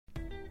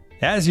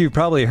As you've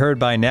probably heard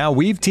by now,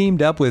 we've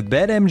teamed up with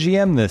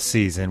BetMGM this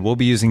season. We'll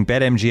be using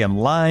BetMGM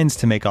lines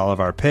to make all of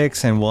our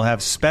picks, and we'll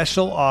have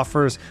special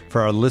offers for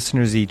our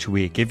listeners each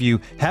week. If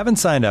you haven't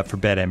signed up for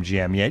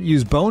BetMGM yet,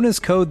 use bonus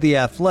code The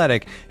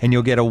Athletic, and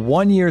you'll get a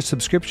 1-year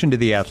subscription to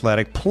The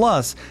Athletic,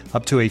 plus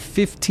up to a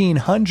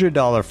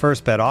 $1,500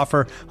 first bet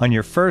offer on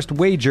your first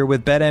wager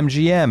with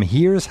BetMGM.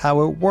 Here's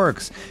how it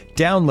works.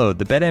 Download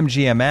the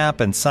BetMGM app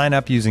and sign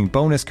up using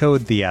bonus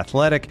code The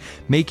Athletic.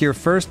 Make your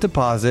first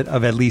deposit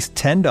of at least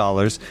 $10.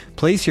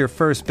 Place your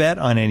first bet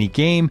on any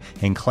game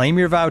and claim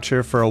your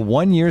voucher for a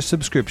 1-year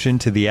subscription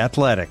to The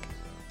Athletic.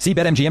 See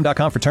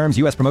BetMGM.com for terms.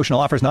 U.S. promotional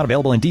offers not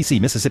available in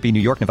D.C., Mississippi, New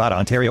York, Nevada,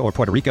 Ontario, or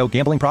Puerto Rico.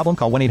 Gambling problem?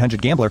 Call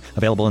 1-800-GAMBLER.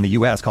 Available in the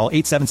U.S. Call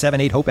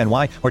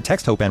 877-8-HOPE-NY or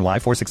text HOPE-NY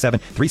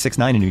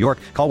 467-369 in New York.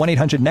 Call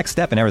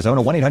 1-800-NEXT-STEP in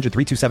Arizona.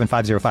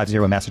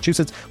 1-800-327-5050 in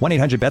Massachusetts.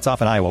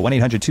 1-800-BETS-OFF in Iowa.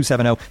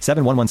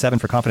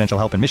 1-800-270-7117 for confidential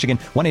help in Michigan.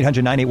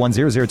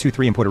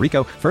 1-800-981-0023 in Puerto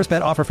Rico. First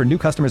bet offer for new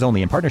customers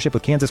only in partnership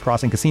with Kansas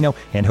Crossing Casino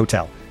and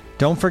Hotel.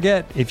 Don't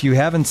forget, if you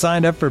haven't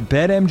signed up for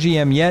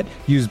BetMGM yet,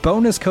 use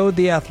bonus code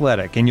The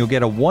Athletic, and you'll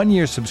get a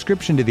 1-year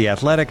subscription to The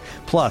Athletic,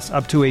 plus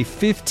up to a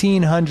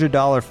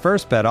 $1,500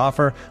 first bet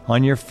offer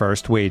on your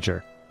first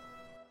wager.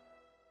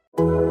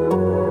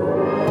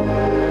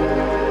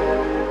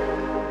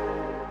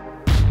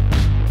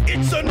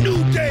 It's a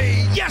new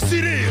day. Yes,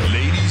 it is.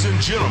 Ladies and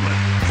gentlemen,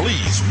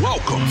 please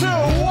welcome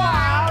To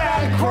Wild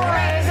and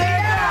Crazy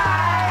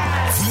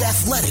Nights. The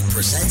Athletic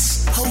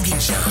presents Hogan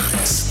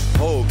Johns.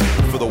 Hogue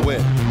for the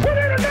win. Put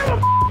in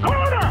another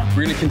corner.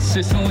 We're going to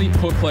consistently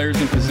put players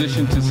in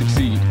position to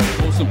succeed.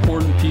 Most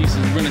important piece is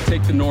we're going to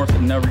take the North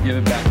and never give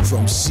it back.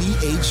 From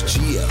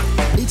CHGO,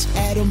 it's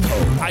Adam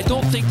Hogue. I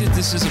don't think that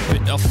this is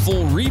a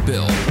full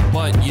rebuild,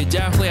 but you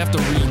definitely have to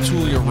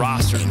retool your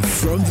roster. And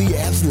from The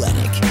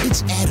Athletic,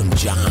 it's Adam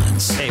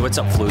Johns. Hey, what's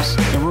up, Flus?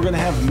 And we're going to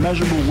have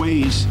measurable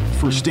ways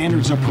for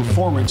standards of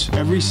performance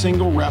every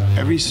single rep,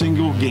 every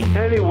single game.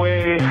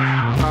 Anyway,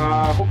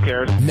 who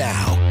cares?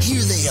 Now,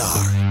 here they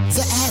are,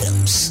 the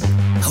Adams,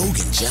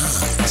 Hogan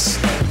Johns.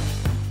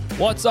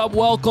 What's up?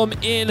 Welcome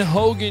in.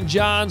 Hogan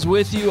Johns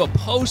with you, a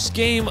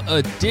post-game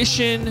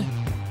edition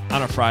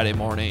on a Friday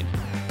morning.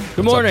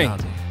 Good morning.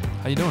 What's up,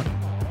 Johnsy? How you doing?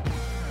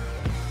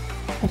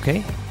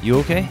 Okay. You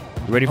okay?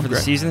 You ready for the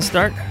great. season to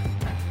start?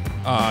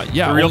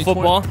 Yeah. For real only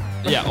football?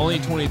 Only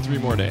 23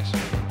 more days.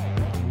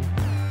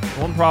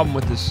 One problem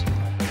with this,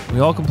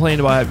 we all complained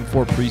about having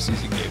 4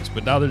 preseason games,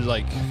 but now there's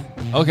like,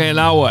 okay,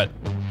 now what?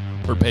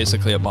 For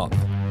basically a month.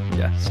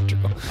 Yeah, it's true.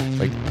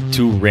 Like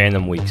 2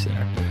 random weeks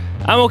there.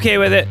 I'm okay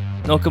with it.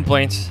 No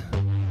complaints.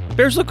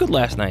 Bears look good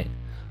last night.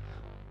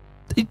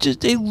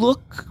 They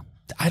look,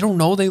 I don't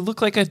know, they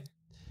look like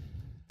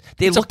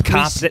They look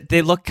confident.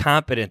 They look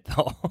competent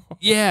though.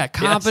 Yeah,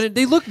 confident.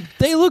 Yes.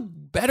 They look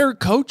better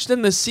coached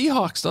than the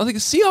Seahawks though. I think the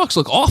Seahawks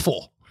look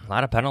awful. A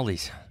lot of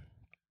penalties.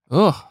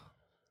 Ugh.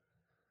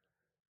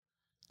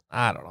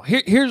 I don't know.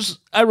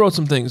 I wrote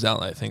some things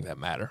down that I think that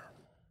matter.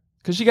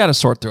 Because you got to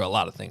sort through a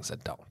lot of things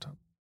that don't.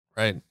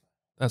 Right?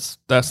 That's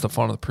the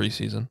fun of the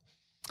preseason.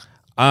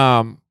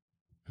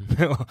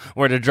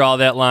 Where to draw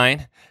that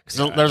line?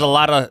 Because there's a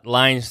lot of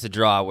lines to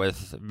draw with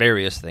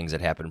various things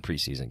that happen in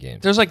preseason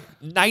games. There's like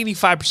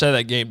 95% of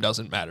that game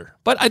doesn't matter.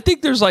 But I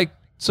think there's like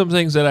some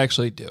things that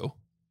actually do.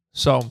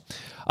 So,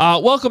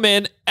 welcome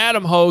in.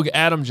 Adam Hogue,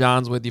 Adam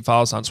Johns with you.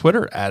 Follow us on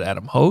Twitter at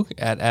Adam Hogue,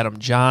 at Adam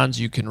Johns.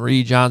 You can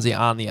read Johnsy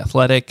on The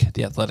Athletic,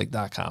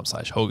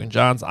 theathletic.com/Hogan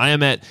Johns. I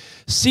am at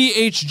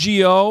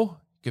CHGO.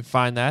 You can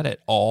find that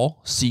at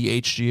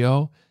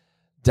allchgo.com.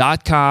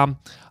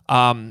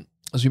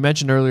 As we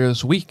mentioned earlier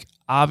this week,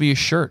 Obvious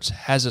Shirts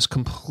has us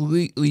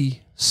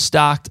completely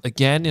stocked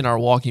again in our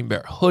Walking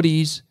Bear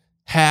hoodies,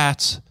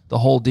 hats, the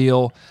whole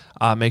deal.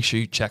 Make sure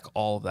you check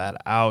all of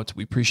that out.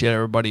 We appreciate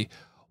everybody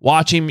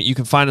watching. You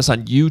can find us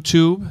on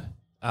YouTube.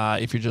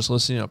 If you're just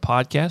listening to a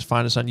podcast,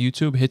 find us on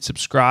YouTube. Hit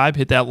subscribe.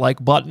 Hit that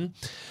like button.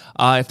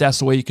 If that's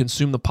the way you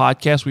consume the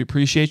podcast, we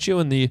appreciate you.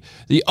 And the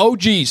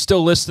OG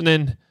still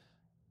listening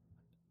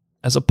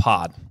as a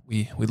pod.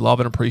 We love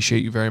and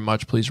appreciate you very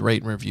much. Please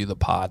rate and review the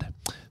pod.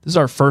 This is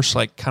our first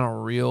kind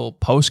of real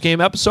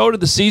post-game episode of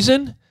the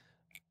season.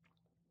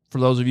 For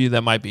those of you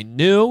that might be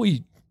new,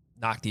 we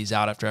knock these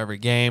out after every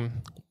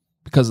game.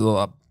 Because of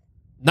the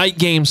night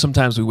games,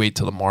 sometimes we wait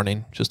till the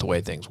morning, just the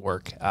way things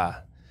work. And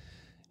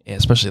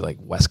especially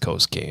West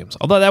Coast games.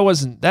 Although that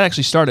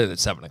actually started at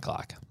 7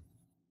 o'clock.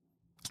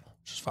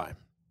 Which is fine.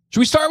 Should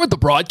we start with the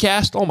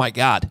broadcast? Oh my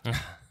God.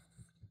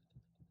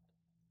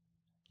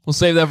 We'll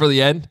save that for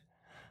the end.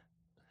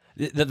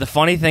 The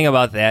funny thing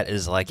about that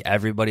is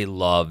everybody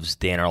loves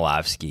Dan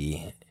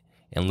Orlovsky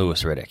and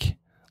Louis Riddick.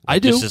 I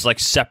do. Just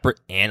as separate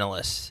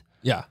analysts.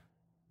 Yeah.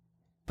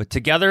 But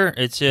together,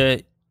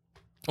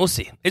 we'll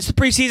see. It's the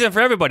preseason for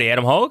everybody,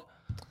 Adam Hogue.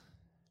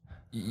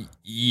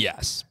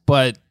 Yes,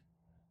 but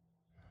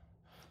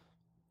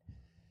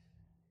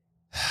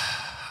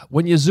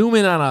when you zoom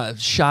in on a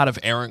shot of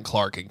Aaron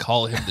Clark and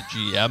call him the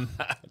GM,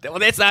 well,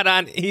 that's not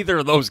on either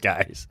of those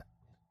guys.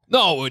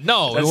 No, that's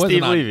it wasn't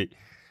Steve on, Levy.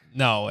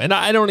 No, and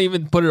I don't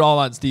even put it all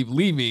on Steve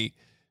Levy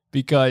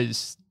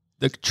because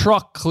the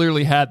truck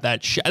clearly had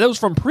that shot. That was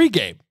from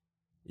pregame,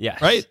 Yes.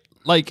 right?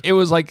 Like, it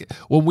was like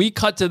when we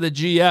cut to the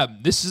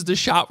GM, this is the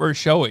shot we're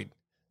showing.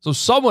 So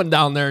someone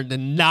down there did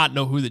not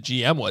know who the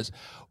GM was.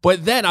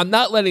 But then I'm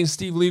not letting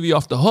Steve Levy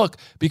off the hook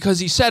because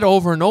he said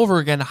over and over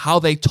again how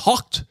they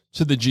talked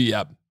to the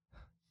GM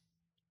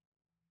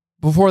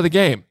before the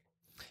game.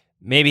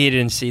 Maybe he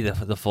didn't see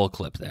the full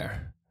clip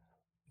there,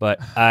 but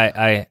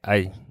I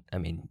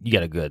mean, you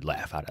got a good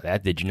laugh out of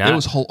that, did you not? It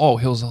was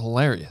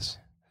hilarious.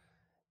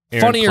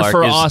 Aaron Funnier Clark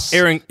for is- us.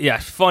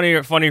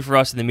 Funnier for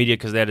us in the media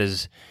because that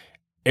is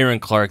Aaron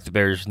Clark, the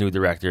Bears' new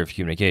director of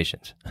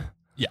communications.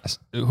 Yes,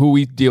 who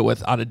we deal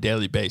with on a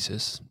daily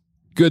basis.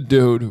 Good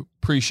dude,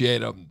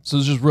 appreciate him. So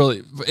it's just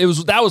really,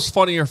 that was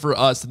funnier for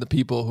us than the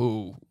people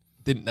who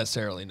didn't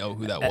necessarily know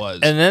who that was.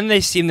 And then they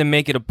seem to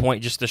make it a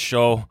point just to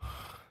show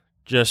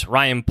just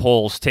Ryan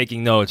Poles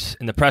taking notes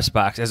in the press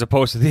box as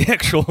opposed to the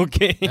actual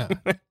game. Yeah.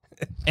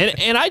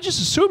 And I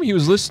just assumed he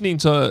was listening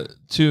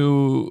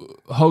to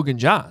Hogan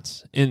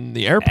Johns in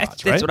the AirPods,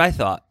 That's right? what I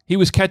thought. He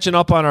was catching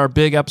up on our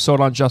big episode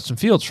on Justin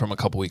Fields from a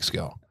couple weeks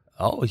ago.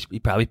 Oh, he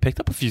probably picked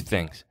up a few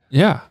things.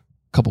 Yeah,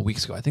 a couple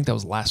weeks ago. I think that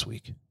was last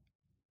week.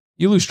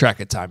 You lose track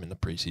of time in the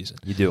preseason.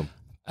 You do.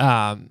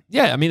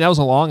 Yeah, I mean, that was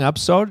a long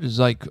episode. It was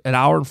like an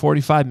hour and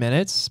 45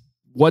 minutes.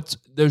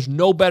 There's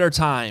no better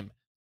time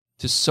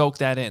to soak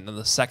that in than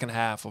the second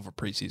half of a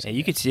preseason. And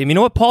you can see, you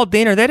know what, Paul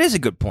Daner, that is a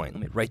good point.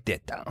 Let me write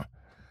that down.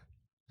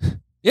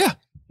 Yeah.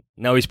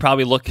 No, he's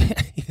probably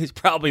he's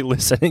probably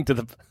listening to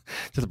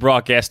the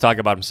broadcast talk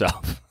about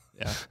himself.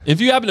 Yeah.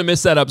 If you happen to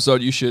miss that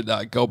episode, you should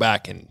go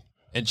back and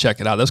check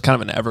it out. That's kind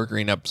of an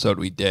evergreen episode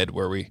we did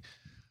where we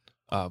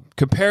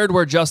compared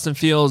where Justin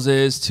Fields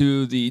is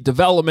to the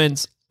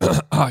development,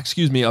 of I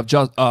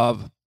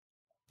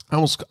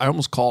almost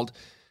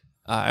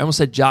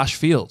said Josh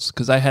Fields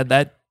because I had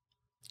that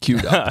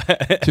queued up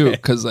too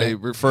because they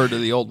referred to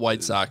the old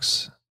White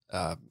Sox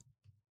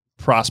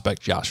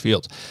prospect Josh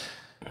Fields.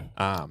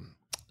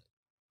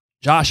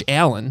 Josh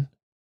Allen.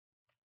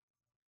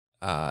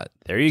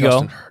 There you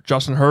go.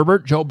 Justin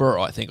Herbert, Joe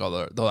Burrow. I think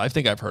I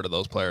think I've heard of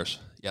those players.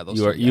 Yeah, those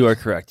you are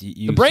correct.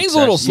 The brain's a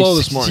little slow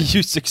this morning.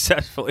 You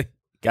successfully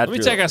got. Let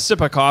me take a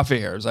sip of coffee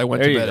here as I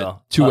went to bed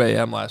at 2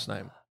 a.m. last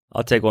night.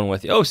 I'll take one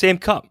with you. Oh, same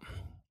cup.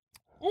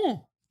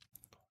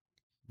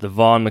 The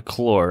Vaughn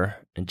McClure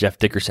and Jeff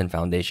Dickerson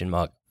Foundation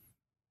mug.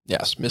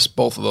 Yes, miss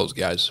both of those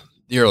guys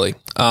dearly.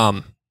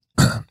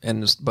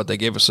 But they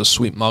gave us a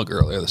sweet mug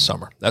earlier this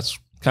summer. That's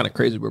kind of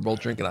crazy. We're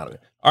both drinking out of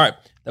it. All right,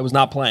 that was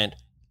not planned.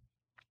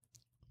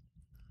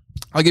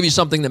 I'll give you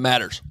something that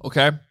matters,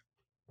 okay?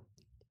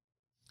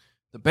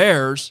 The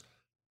Bears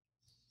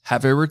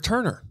have a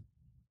returner.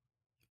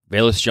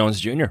 Velus Jones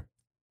Jr.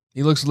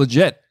 He looks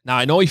legit. Now,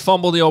 I know he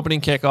fumbled the opening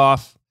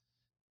kickoff.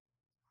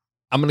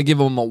 I'm going to give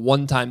him a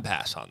one-time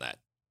pass on that.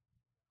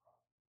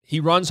 He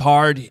runs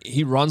hard.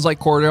 He runs like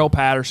Cordell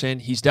Patterson.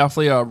 He's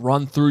definitely a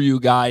run-through-you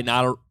guy,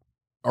 not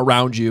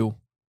around you,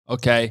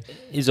 okay?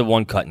 He's a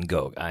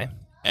one-cut-and-go guy.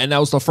 And that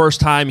was the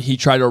first time he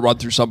tried to run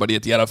through somebody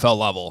at the NFL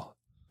level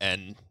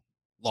and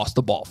lost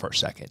the ball for a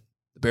second.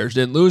 The Bears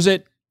didn't lose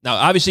it. Now,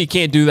 obviously, you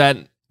can't do that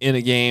in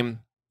a game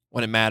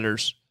when it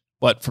matters.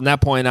 But from that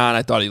point on,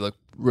 I thought he looked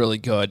really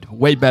good.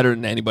 Way better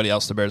than anybody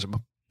else the Bears have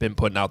been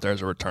putting out there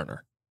as a returner.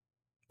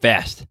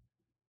 Fast.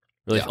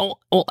 Really. Yeah.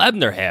 Well,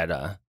 Ebner had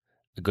a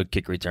good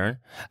kick return.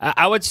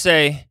 I would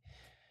say,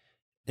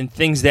 in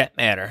things that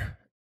matter,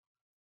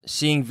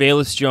 seeing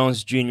Velus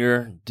Jones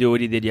Jr. do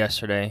what he did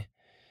yesterday,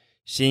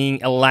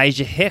 seeing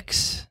Elijah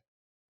Hicks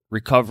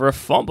recover a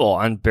fumble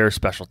on Bears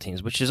special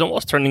teams, which is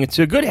almost turning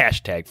into a good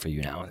hashtag for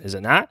you now, is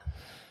it not?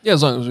 Yeah,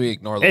 as long as we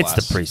ignore the It's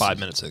last the preseason. 5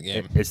 minutes of the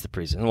game. It's the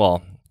preseason.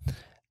 Well,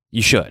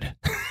 you should.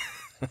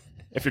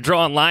 If you're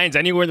drawing lines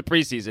anywhere in the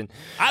preseason,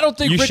 I don't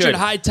think you Richard should.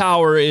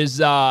 Hightower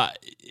is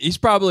he's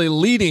probably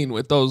leading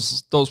with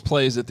those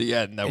plays at the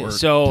end that were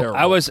terrible.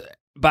 I was,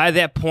 by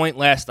that point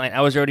last night,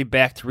 I was already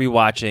back to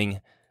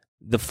rewatching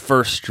the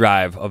first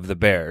drive of the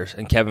Bears,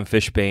 and Kevin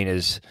Fishbane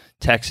is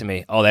texting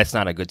me, "Oh, that's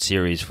not a good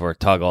series for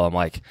Tuggle." I'm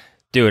like,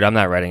 dude, I'm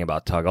not writing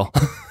about Tuggle.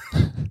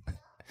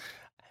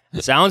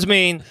 Sounds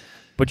mean,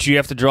 but you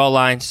have to draw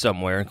lines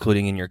somewhere,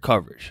 including in your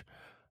coverage.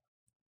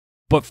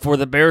 But for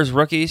the Bears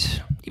rookies,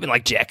 even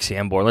like Jack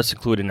Sanborn, let's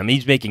include him. I mean,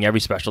 he's making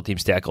every special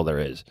teams tackle there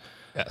is.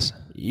 Yes.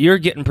 You're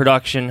getting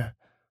production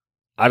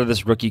out of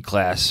this rookie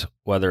class,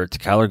 whether it's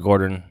Kyler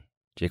Gordon,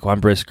 Jaquan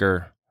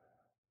Brisker,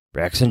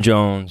 Braxton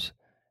Jones,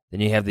 then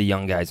you have the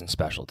young guys in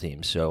special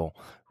teams. So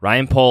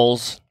Ryan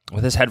Poles,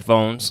 with his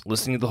headphones,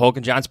 listening to the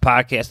Hogan Johns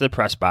podcast at the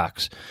press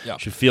box,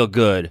 should feel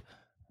good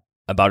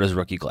about his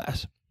rookie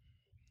class.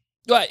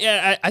 But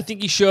yeah, I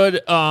think he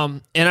should.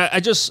 And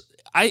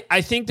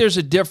I think there's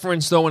a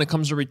difference though when it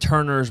comes to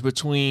returners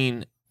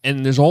between,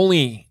 and there's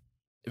only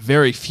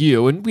very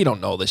few, and we don't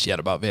know this yet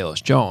about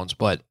Velus Jones,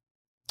 but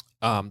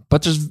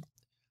there's,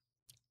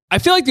 I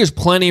feel like there's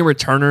plenty of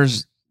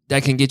returners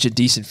that can get you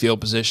decent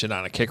field position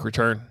on a kick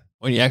return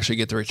when you actually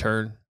get the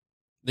return,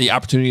 the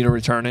opportunity to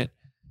return it.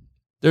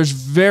 There's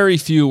very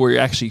few where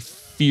you're actually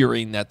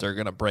fearing that they're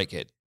going to break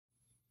it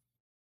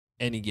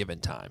any given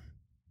time.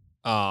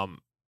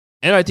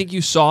 And I think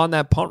you saw on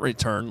that punt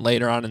return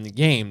later on in the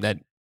game that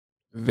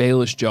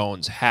Velus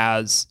Jones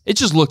it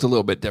just looked a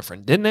little bit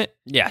different, didn't it?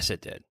 Yes,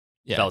 it did.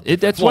 Yeah,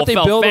 that's what they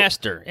build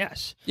faster.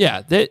 Yes.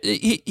 Yeah,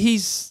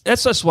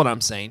 that's just what I'm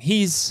saying.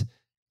 He's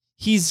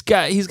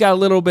got a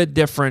little bit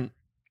different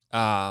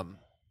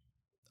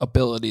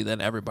ability than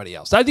everybody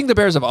else. I think the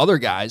Bears have other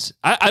guys.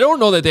 I don't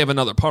know that they have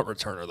another punt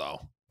returner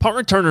though. Punt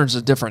returner is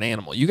a different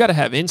animal. You got to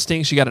have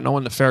instincts. You got to know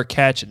when to fair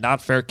catch and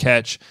not fair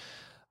catch.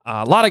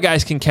 A lot of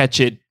guys can catch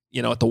it,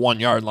 at the 1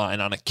 yard line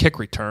on a kick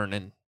return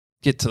and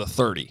get to the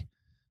 30.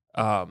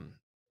 I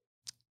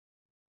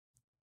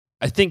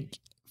think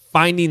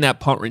finding that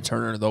punt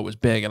returner though was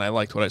big, and I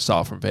liked what I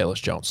saw from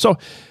Velus Jones. So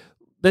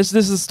this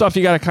is stuff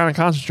you got to kind of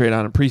concentrate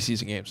on in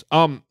preseason games.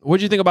 What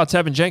did you think about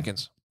Tevin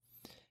Jenkins?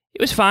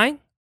 It was fine.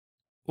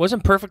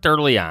 Wasn't perfect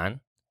early on,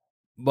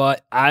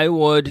 but I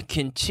would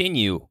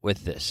continue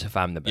with this if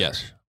I'm the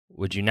Bears. Yes.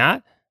 Would you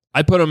not?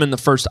 I put him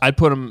I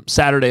put him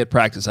Saturday at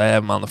practice. I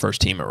have him on the first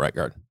team at right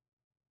guard.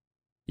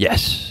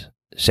 Yes.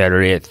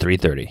 Saturday at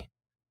 3:30.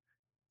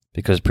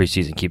 Because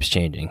preseason keeps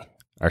changing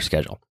our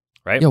schedule,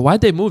 right? Yeah,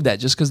 why'd they move that?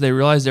 Just because they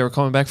realized they were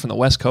coming back from the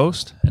West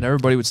Coast and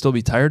everybody would still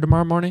be tired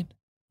tomorrow morning?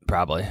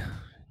 Probably.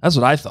 That's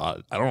what I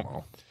thought. I don't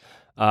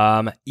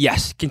know.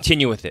 Yes,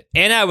 continue with it.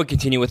 And I would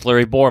continue with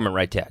Larry Borum at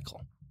right tackle.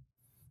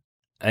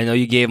 I know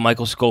you gave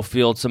Michael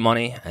Schofield some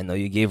money. I know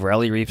you gave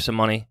Riley Reef some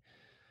money.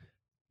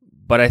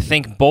 But I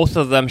think both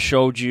of them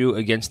showed you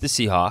against the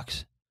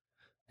Seahawks,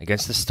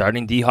 against the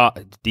starting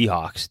D-Hawks,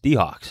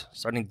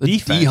 starting The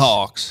defense.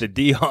 D-Hawks. The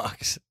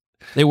D-Hawks.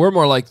 They were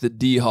more like the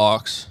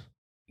D-Hawks.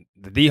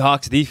 The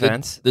D-Hawks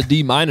defense. The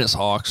D-minus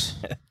Hawks.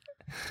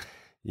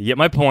 You get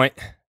my point.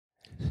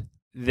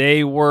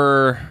 They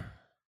were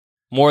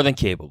more than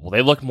capable.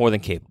 They looked more than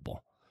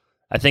capable.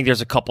 I think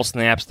there's a couple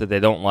snaps that they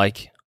don't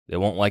like. They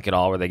won't like it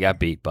all where they got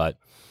beat, but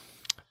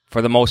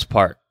for the most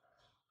part,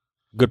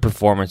 good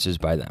performances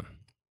by them.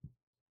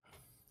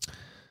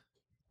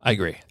 I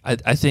agree.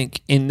 I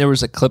think there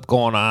was a clip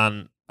going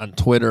on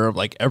Twitter of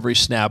like every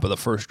snap of the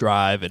first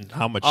drive and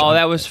how much. Oh,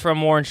 that was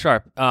from Warren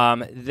Sharp.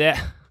 That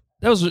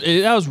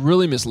was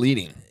really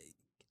misleading.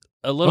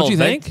 A little. Don't you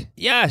vent, think?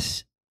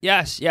 Yes.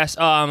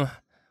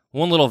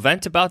 One little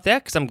vent about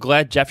that because I'm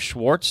glad Jeff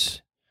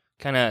Schwartz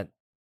kind of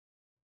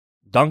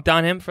dunked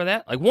on him for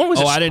that. Like one was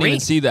a screen. I didn't even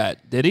see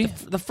that. Did he?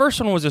 The first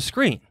one was a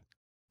screen.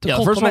 Yeah,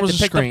 the first one was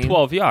a screen. Picked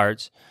up 12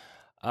 yards.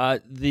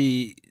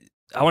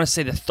 I want to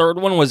say the third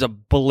one was a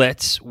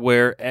blitz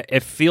where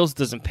if Fields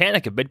doesn't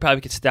panic a bit,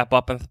 probably could step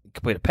up and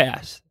complete a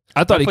pass.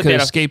 I thought he could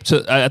escape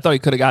I thought he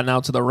could have gotten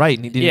out to the right,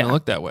 and he didn't even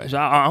look that way. So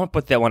I'm going to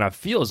put that one on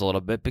Fields a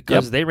little bit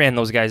because they ran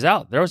those guys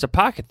out. There was a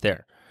pocket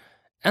there.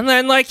 And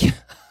then,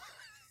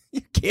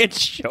 you can't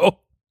show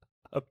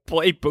a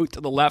play boot to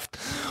the left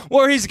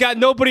where he's got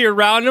nobody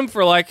around him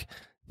for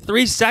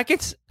 3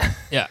 seconds.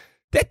 Yeah.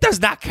 That does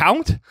not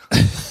count.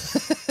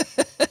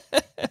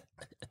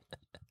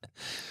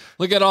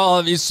 Look at all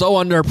of he's so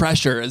under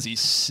pressure as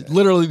he's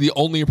literally the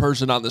only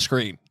person on the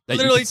screen.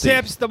 Literally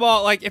taps the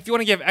ball. If you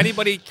want to give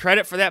anybody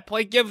credit for that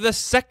play, give the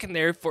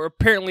secondary for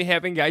apparently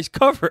having guys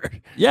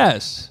covered.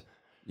 Yes.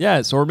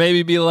 Or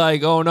maybe be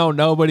like, oh no,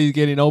 nobody's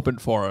getting open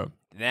for him.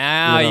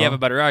 Now you have a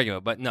better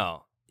argument, but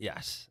no.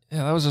 Yes.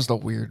 Yeah, that was just a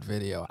weird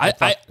video.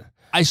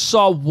 I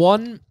saw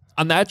one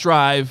on that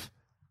drive.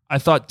 I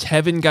thought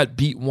Tevin got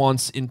beat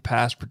once in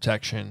pass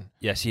protection.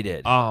 Yes, he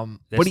did. But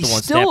That's he the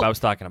one still, snap I was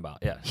talking about.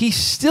 Yeah, he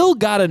still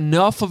got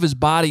enough of his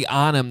body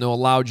on him to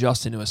allow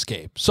Justin to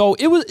escape. So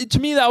to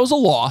me that was a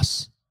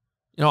loss,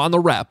 on the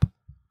rep.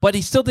 But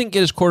he still didn't get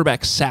his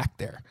quarterback sacked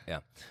there. Yeah.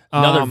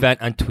 Another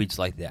vent on tweets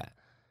like that.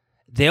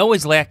 They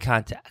always lack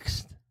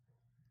context.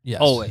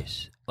 Yes.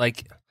 Always.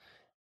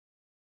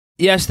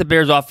 Yes, the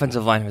Bears'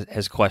 offensive line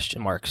has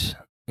question marks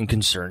and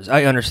concerns.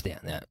 I understand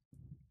that.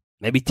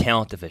 Maybe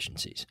talent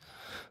deficiencies.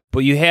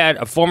 But you had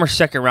a former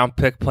second-round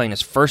pick playing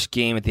his first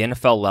game at the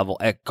NFL level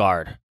at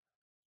guard.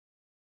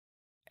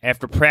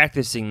 After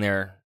practicing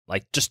there,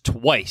 just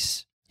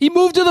twice. He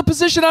moved to the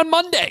position on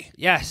Monday.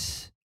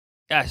 Yes.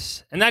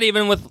 And not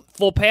even with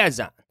full pads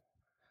on.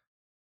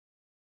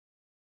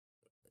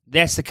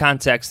 That's the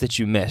context that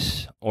you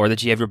miss. Or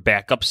that you have your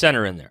backup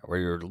center in there, where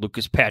your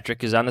Lucas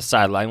Patrick is on the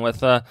sideline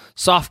with a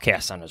soft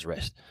cast on his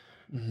wrist.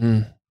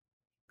 Mm-hmm.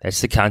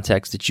 That's the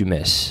context that you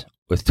miss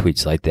with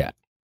tweets like that.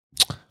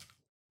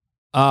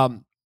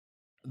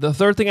 The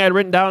third thing I had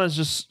written down is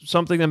just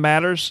something that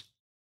matters.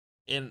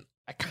 And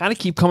I kind of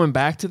keep coming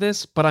back to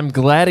this, but I'm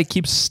glad it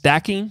keeps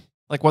stacking,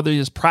 whether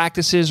it's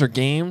practices or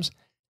games.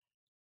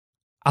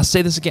 I'll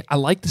say this again. I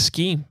like the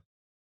scheme.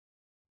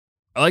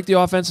 I like the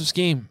offensive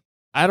scheme.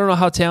 I don't know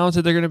how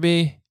talented they're going to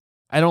be.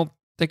 I don't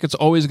think it's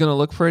always going to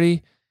look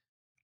pretty,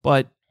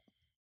 but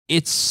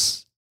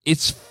it's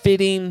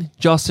fitting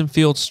Justin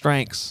Fields'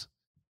 strengths.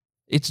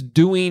 It's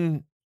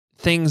doing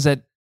things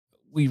that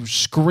we were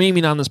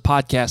screaming on this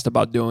podcast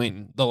about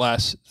doing the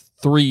last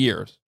 3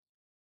 years.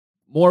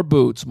 More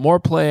boots, more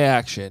play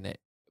action.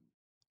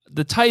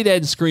 The tight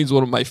end screen is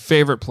one of my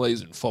favorite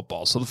plays in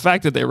football. So the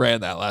fact that they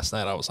ran that last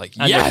night, I was like,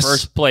 yes. On their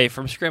first play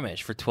from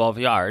scrimmage for 12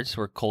 yards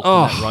where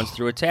Colton runs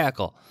through a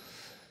tackle.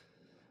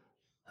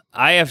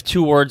 I have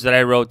 2 words that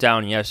I wrote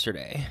down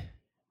yesterday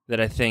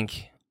that I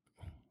think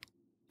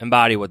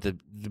embody what the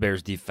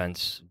Bears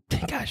defense,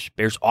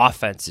 Bears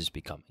offense is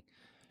becoming.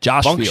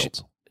 Josh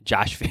Fields.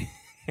 Josh Fields.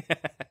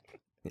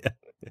 Yeah.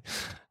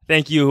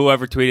 Thank you,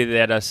 whoever tweeted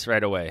that at us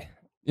right away.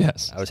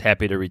 Yes. I was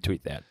happy to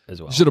retweet that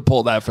as well. Should have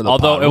pulled that for the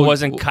Although pod. it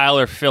wasn't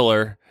Kyler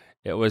Filler,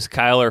 it was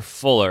Kyler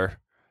Fuller.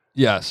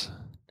 Yes.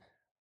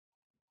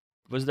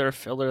 Was there a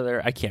filler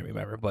there? I can't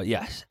remember, but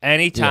yes.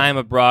 Anytime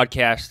a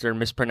broadcaster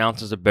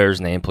mispronounces a Bears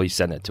name, please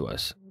send it to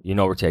us. You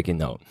know we're taking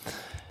note.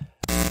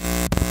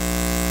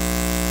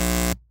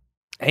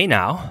 Hey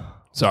now.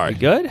 Sorry. You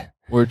good?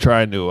 We're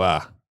trying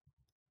to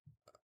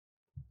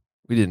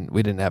we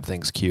didn't have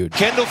things queued.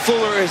 Kendall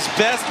Fuller is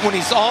best when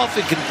he's off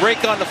and can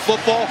break on the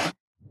football.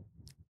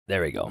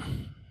 There we go.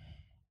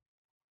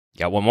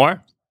 Got one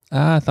more?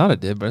 I thought it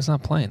did, but it's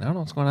not playing. I don't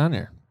know what's going on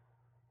here.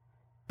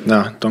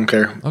 No, don't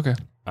care. Okay.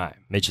 All right,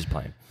 Mitch is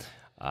playing.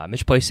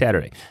 Mitch plays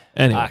Saturday.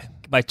 Anyway,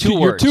 by 2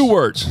 words. Your 2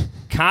 words.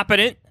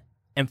 Competent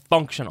and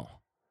functional.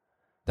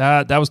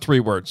 That was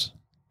 3 words.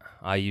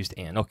 I used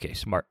and. Okay,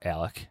 smart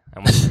Alec. I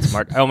almost said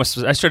smart.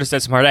 I should have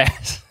said smart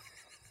ass.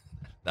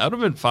 That would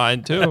have been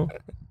fine too.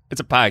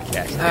 It's a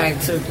podcast. All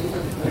right, so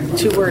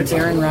 2 words,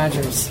 Aaron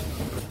Rodgers.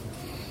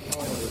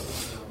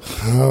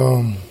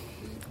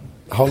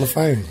 Hall of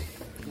Fame.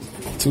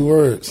 2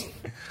 words.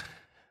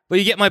 But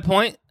you get my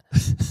point?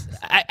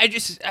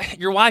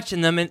 You're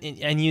watching them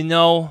and you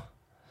know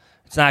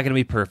it's not going to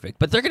be perfect,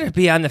 but they're going to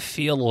be on the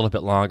field a little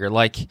bit longer.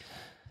 Like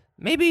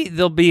maybe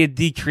there'll be a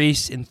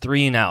decrease in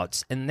 3 and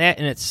outs, and that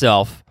in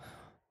itself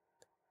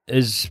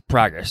is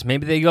progress.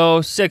 Maybe they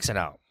go 6 and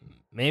out.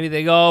 Maybe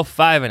they go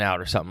 5 and out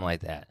or something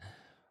like that.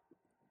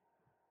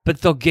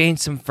 But they'll gain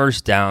some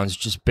first downs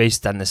just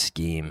based on the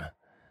scheme.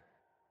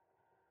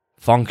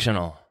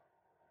 Functional.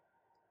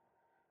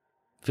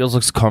 Fields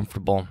looks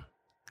comfortable.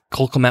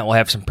 Cole Kmet will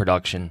have some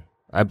production.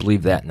 I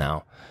believe that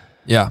now.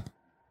 Yeah.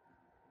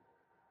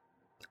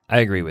 I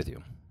agree with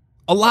you.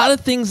 A lot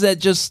of things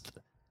that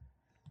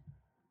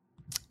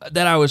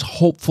I was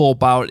hopeful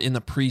about in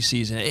the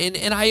preseason.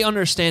 And I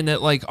understand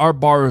that like our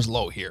bar is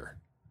low here.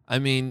 I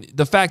mean,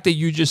 the fact that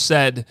you just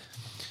said,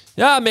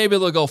 yeah, maybe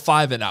they'll go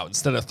 5 and out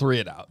instead of 3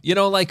 and out. You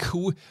know, like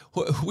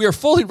we are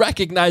fully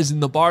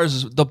recognizing the bar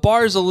is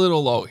a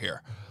little low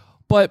here.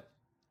 But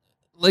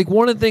like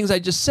one of the things I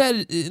just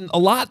said a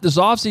lot this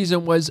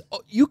offseason was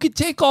you could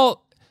take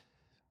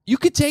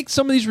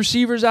some of these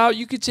receivers out.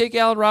 You could take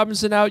Allen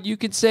Robinson out. You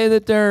could say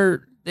that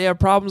they have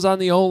problems on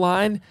the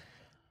O-line.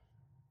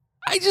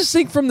 I just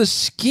think from the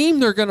scheme,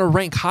 they're going to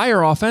rank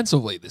higher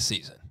offensively this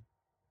season.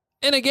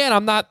 And again,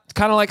 I'm not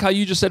kind of like how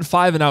you just said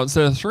 5 and out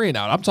instead of 3 and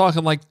out. I'm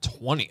talking like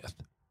 20th.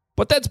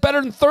 But that's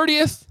better than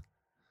 30th.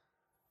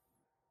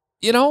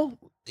 You know,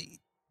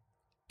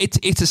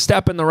 it's a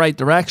step in the right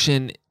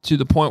direction to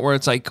the point where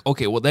it's like,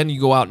 okay, well, then you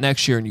go out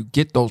next year and you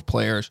get those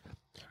players.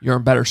 You're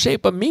in better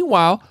shape. But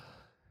meanwhile,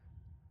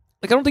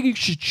 like I don't think you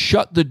should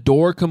shut the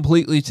door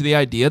completely to the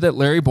idea that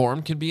Larry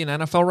Borom can be an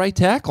NFL right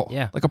tackle.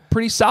 Yeah. Like a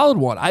pretty solid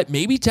one.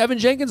 Maybe Tevin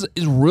Jenkins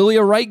is really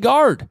a right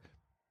guard.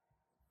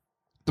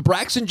 The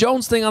Braxton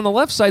Jones thing on the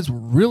left side is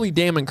really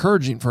damn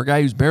encouraging for a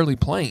guy who's barely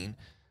playing.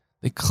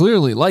 They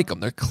clearly like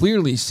him. They're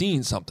clearly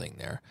seeing something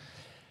there.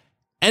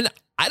 And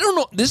I don't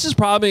know. This is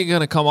probably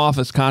going to come off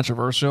as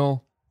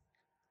controversial.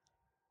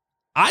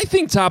 I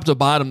think top to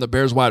bottom, the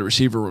Bears wide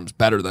receiver room is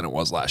better than it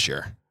was last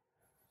year.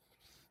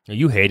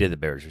 You hated the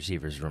Bears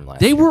receivers room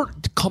last year.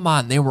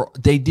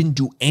 They didn't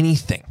do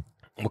anything.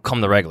 Well,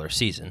 come the regular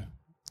season.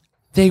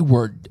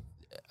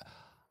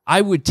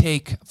 I would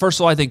take, first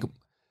of all, I think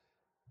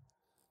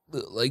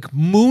like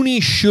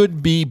Mooney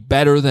should be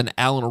better than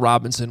Allen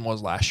Robinson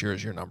was last year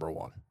as your number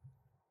 1.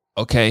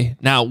 Okay.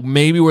 Now,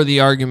 maybe where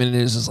the argument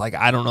is like,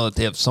 I don't know that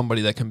they have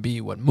somebody that can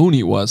be what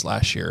Mooney was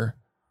last year.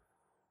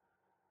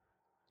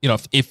 You know,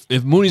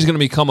 if Mooney's going to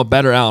become a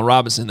better Allen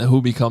Robinson, then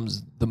who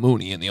becomes the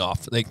Mooney in the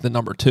like the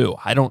number 2?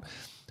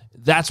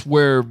 That's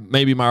where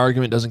maybe my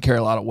argument doesn't carry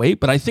a lot of weight.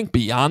 But I think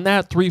beyond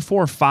that, 3,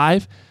 4,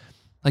 5,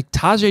 like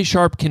Tajay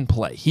Sharp can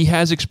play. He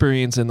has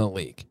experience in the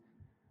league.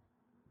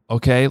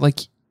 Okay. Like,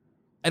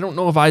 I don't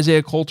know if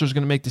Isaiah Coulter is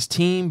going to make this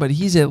team, but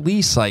he's at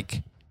least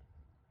like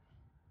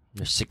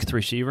your 6th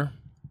receiver.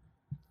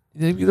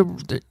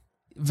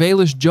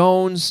 Velus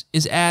Jones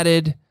is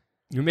added.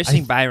 You're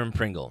missing Byron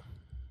Pringle.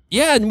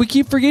 Yeah, and we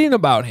keep forgetting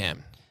about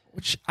him,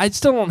 which I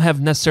still don't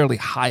have necessarily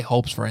high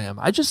hopes for him.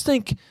 I do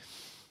think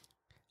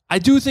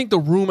the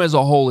room as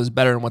a whole is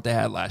better than what they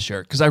had last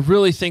year because I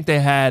really think they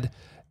had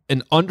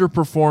an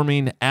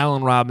underperforming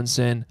Allen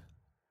Robinson,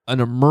 an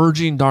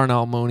emerging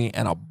Darnell Mooney,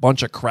 and a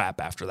bunch of crap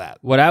after that.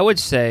 What I would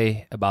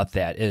say about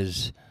that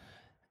is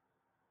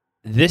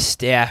this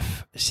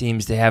staff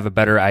seems to have a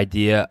better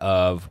idea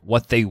of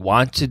what they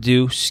want to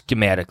do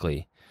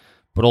schematically,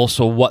 but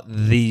also what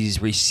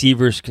these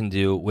receivers can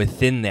do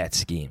within that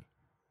scheme.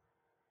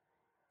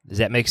 Does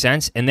that make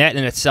sense? And that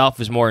in itself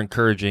is more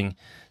encouraging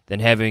than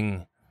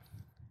having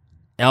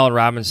Allen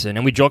Robinson,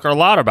 and we joke a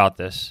lot about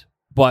this,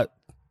 but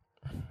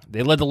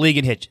they led the league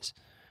in hitches.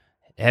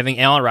 Having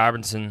Allen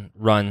Robinson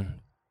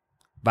run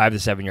 5 to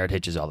 7 yard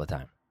hitches all the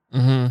time.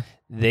 Mm-hmm.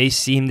 They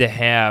seem to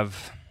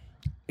have,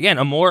 again,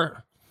 a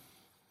more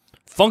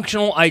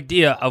functional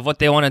idea of what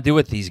they want to do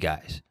with these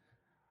guys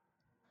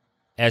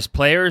as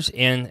players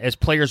and as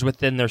players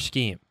within their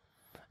scheme.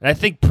 And I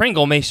think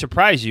Pringle may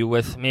surprise you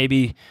with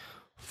maybe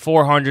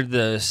 400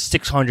 to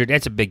 600.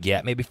 That's a big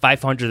gap. Maybe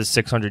 500 to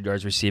 600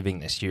 yards receiving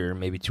this year,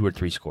 maybe 2 or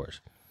 3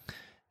 scores.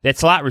 That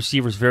slot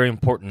receiver is very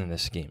important in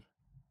this scheme.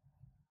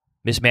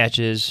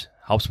 Mismatches,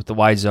 helps with the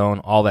wide zone,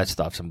 all that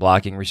stuff, some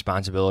blocking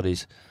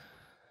responsibilities.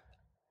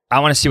 I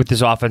want to see what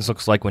this offense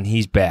looks like when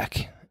he's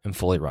back and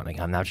fully running.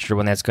 I'm not sure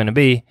when that's going to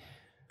be,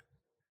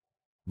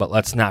 but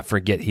let's not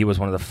forget he was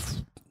one of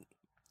the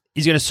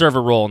he's going to serve a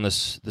role in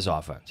this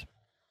offense.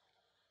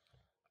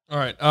 All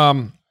right.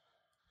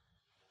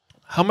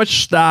 How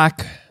much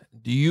stock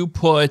do you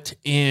put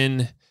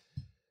in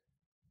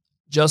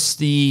just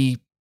the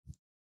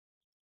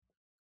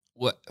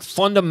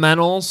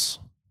fundamentals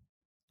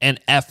and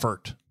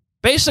effort?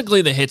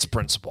 Basically the hits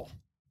principle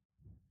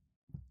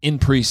in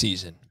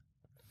preseason.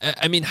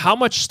 I mean, how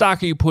much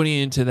stock are you putting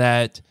into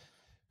that?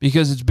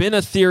 Because it's been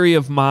a theory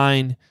of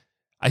mine.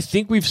 I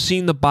think we've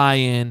seen the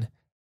buy-in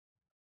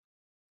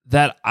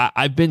that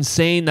I've been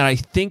saying that I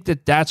think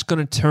that that's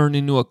going to turn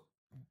into a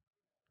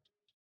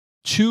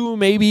 2,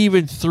 maybe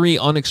even 3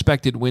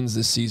 unexpected wins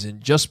this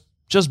season. Just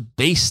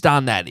based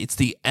on that. It's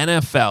the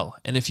NFL.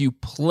 And if you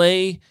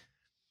play,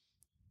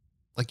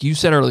 like you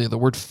said earlier, the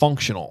word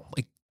functional,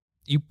 like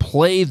you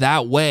play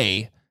that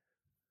way,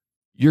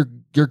 you're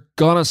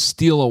gonna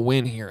steal a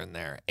win here and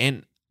there.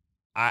 And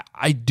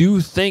I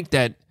do think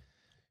that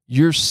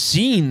you're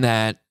seeing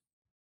that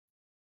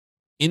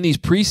in these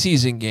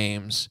preseason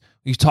games.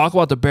 You talk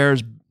about the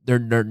Bears, they're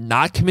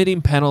not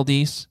committing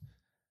penalties.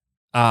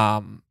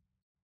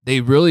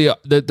 They really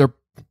they're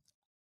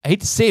I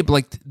hate to say it, but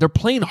like they're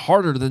playing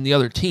harder than the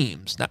other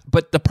teams.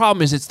 But the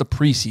problem is it's the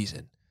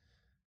preseason.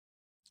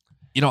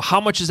 You know,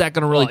 how much is that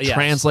going to really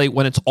translate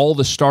when it's all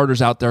the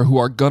starters out there who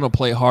are going to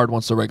play hard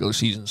once the regular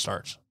season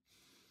starts?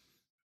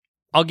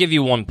 I'll give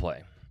you one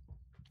play.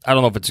 I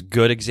don't know if it's a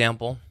good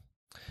example.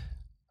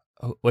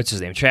 What's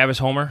his name? Travis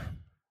Homer,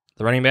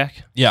 the running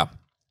back? Yeah.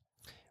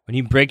 When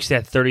he breaks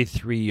that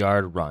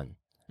 33-yard run,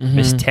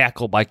 missed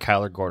tackle by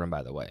Kyler Gordon,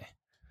 by the way.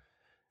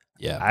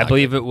 Yeah, I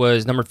believe it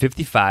was number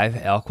 55,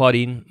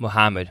 Al-Quadin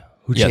Muhammad,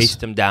 who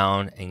chased him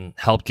down and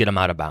helped get him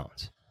out of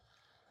bounds.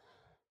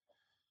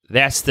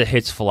 That's the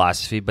hits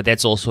philosophy, but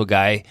that's also a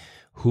guy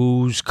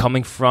who's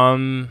coming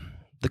from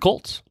the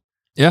Colts.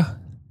 Yeah.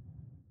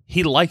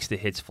 He likes the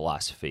hits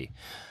philosophy.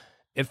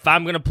 If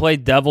I'm going to play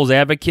devil's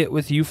advocate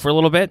with you for a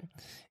little bit,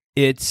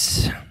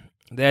 it's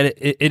that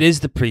it is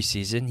the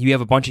preseason. You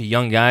have a bunch of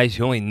young guys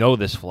who only know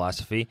this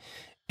philosophy,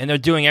 and they're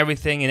doing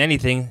everything and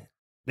anything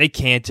they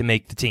can to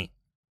make the team.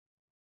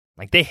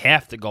 Like, they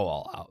have to go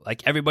all out.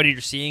 Like, everybody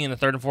you're seeing in the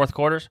third and fourth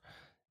quarters,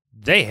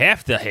 they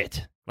have to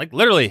hit. Like,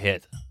 literally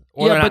hit.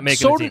 Or they're not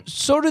making the team.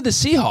 So did the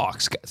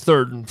Seahawks,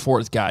 third and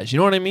fourth guys. You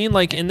know what I mean?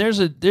 Like, and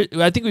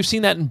I think we've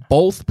seen that in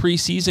both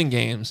preseason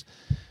games,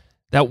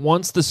 that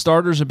once the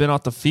starters have been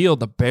off the field,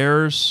 the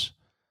Bears...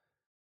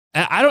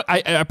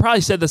 I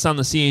probably said this on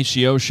the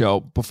CHGO show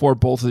before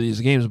both of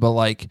these games, but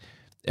like,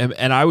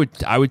 and I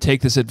would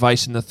take this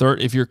advice in the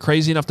third. If you're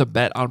crazy enough to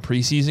bet on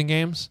preseason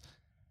games,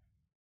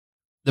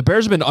 the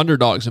Bears have been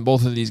underdogs in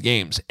both of these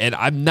games, and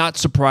I'm not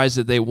surprised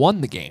that they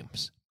won the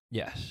games.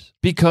 Yes,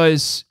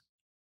 because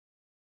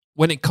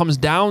when it comes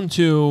down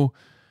to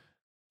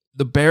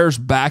the Bears'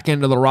 back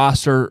end of the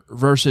roster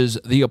versus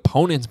the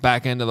opponent's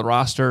back end of the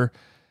roster,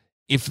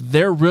 if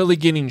they're really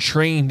getting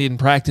trained in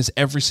practice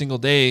every single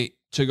day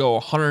to go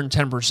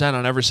 110%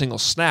 on every single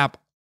snap,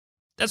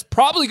 that's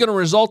probably going to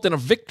result in a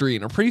victory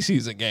in a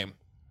preseason game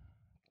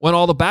when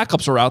all the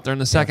backups are out there in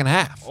the second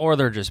half. Or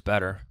they're just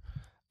better.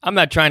 I'm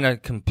not trying to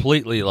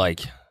completely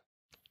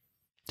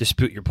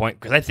dispute your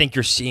point, because I think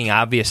you're seeing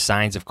obvious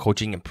signs of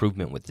coaching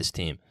improvement with this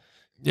team.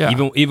 Yeah.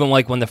 Even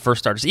like when the first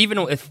starters, even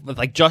if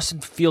like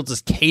Justin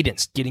Fields'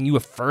 cadence getting you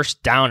a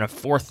first down, a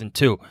 4th and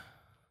 2.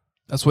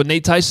 That's what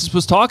Nate Tice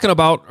was talking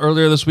about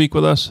earlier this week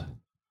with us.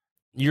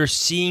 You're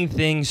seeing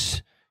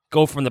things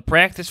go from the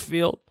practice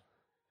field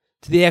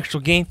to the actual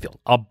game field,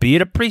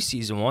 albeit a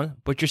preseason one,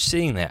 but you're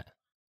seeing that.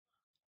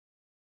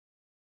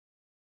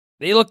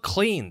 They look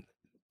clean.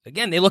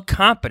 Again, they look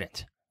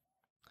competent.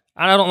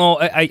 I don't know.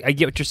 I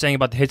get what you're saying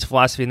about the hits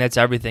philosophy, and that's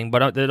everything,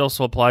 but it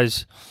also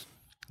applies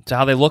to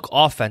how they look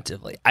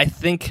offensively. I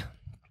think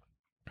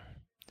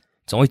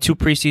it's only 2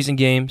 preseason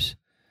games.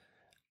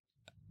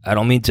 I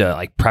don't mean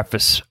to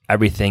preface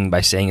everything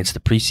by saying it's the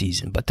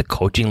preseason, but the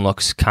coaching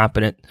looks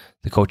competent.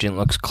 The coaching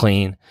looks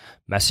clean.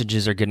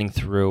 Messages are getting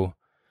through.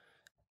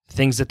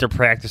 Things that they're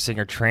practicing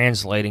are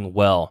translating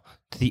well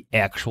to the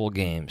actual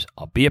games,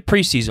 albeit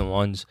preseason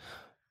ones,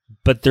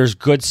 but there's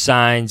good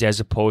signs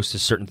as opposed to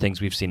certain things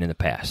we've seen in the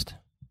past.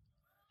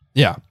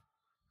 Yeah.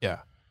 Yeah.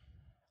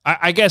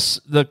 I guess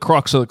the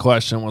crux of the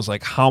question was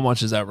how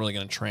much is that really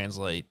going to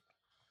translate?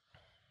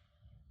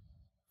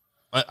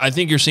 I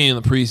think you're seeing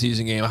in the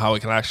preseason game how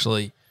it can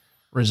actually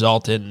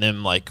result in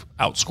them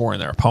outscoring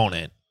their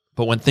opponent.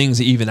 But when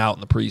things even out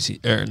in the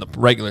preseason or in the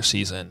regular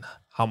season,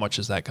 how much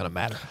is that going to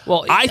matter?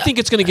 Well, I think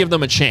it's going to give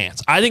them a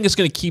chance. I think it's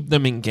going to keep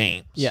them in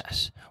games.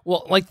 Yes.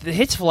 Well, like the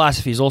hits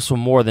philosophy is also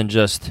more than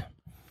just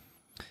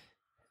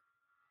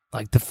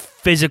like the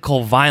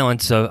physical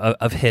violence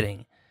of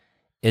hitting.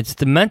 It's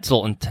the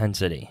mental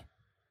intensity.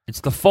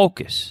 It's the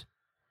focus.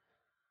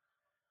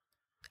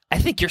 I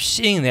think you're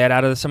seeing that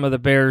out of some of the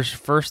Bears'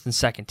 first and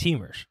second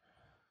teamers.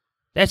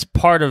 That's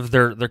part of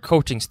their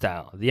coaching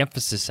style, the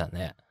emphasis on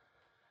that.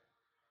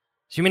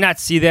 So you may not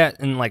see that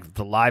in like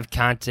the live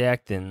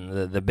contact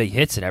and the big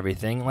hits and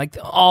everything. Like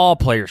all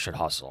players should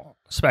hustle,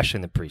 especially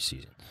in the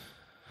preseason.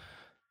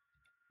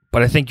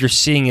 But I think you're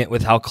seeing it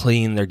with how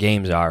clean their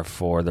games are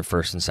for the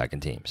first and second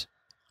teams.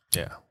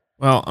 Yeah.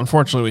 Well,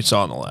 unfortunately, we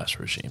saw in the last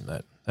regime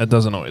that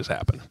doesn't always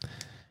happen.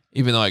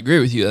 Even though I agree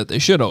with you that they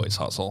should always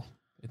hustle,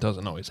 it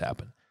doesn't always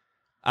happen.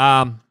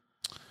 How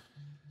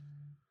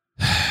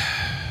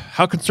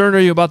concerned are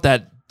you about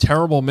that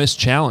terrible missed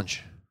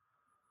challenge?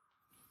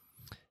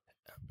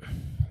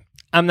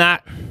 I'm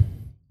not.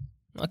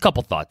 A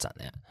couple thoughts on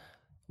that.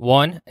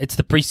 One, it's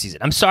the preseason.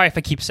 I'm sorry if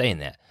I keep saying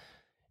that.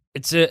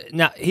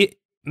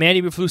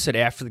 Manny Eberflus said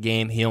after the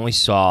game he only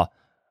saw,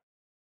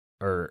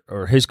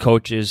 or his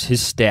coaches,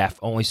 his staff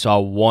only saw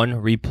one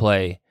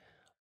replay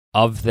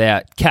of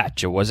that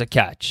catch. It was a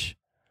catch.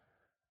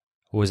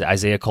 Was it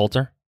Isaiah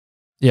Coulter?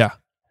 Yeah.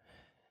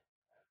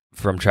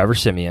 From Trevor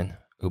Siemian,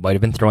 who might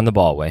have been throwing the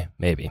ball away,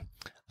 maybe.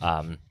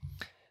 Only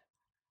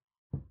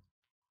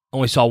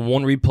saw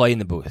one replay in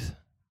the booth.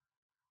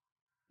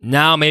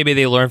 Now maybe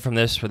they learn from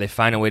this where they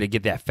find a way to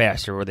get that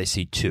faster where they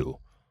see two.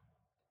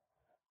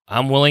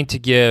 I'm willing to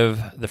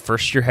give the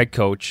first-year head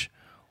coach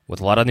with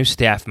a lot of new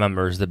staff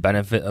members the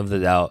benefit of the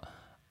doubt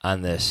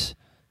on this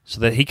so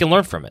that he can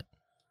learn from it.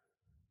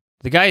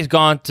 The guy's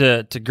gone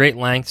to great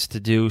lengths to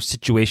do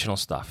situational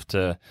stuff,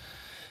 to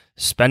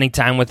spending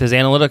time with his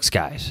analytics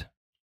guys,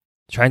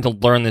 trying to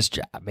learn this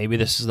job. Maybe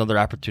this is another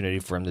opportunity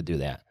for him to do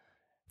that.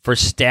 For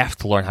staff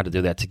to learn how to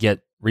do that, to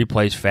get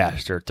replays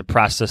faster, to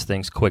process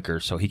things quicker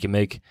so he can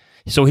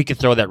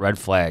throw that red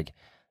flag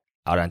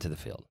out onto the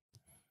field.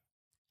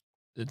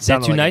 Is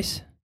that too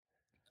nice?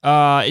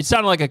 It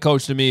sounded like a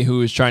coach to me who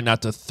was trying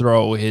not to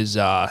throw his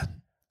guy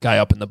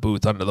up in the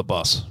booth under the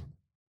bus.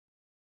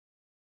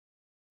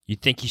 You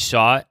think he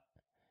saw it?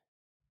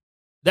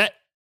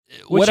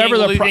 Which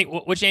angle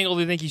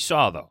do you think he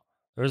saw, though?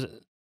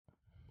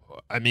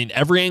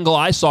 Every angle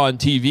I saw on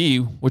TV,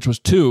 which was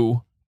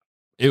 2,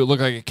 it would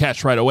look like a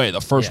catch right away, the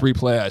first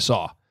replay I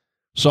saw.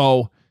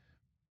 So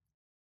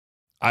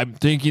I'm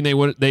thinking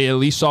they at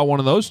least saw one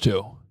of those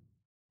 2.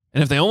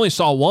 And if they only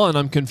saw one,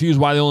 I'm confused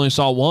why they only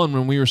saw one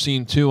when we were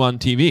seeing 2 on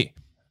TV.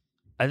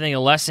 I think a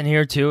lesson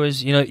here, too,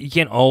 is you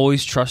can't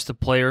always trust a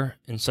player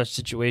in such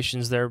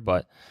situations there,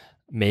 but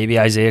maybe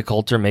Isaiah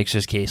Coulter makes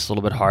his case a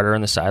little bit harder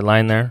on the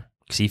sideline there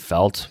because he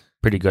felt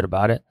pretty good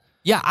about it.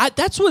 Yeah,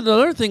 that's what the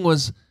other thing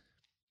was.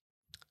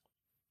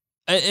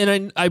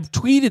 And I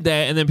tweeted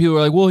that, and then people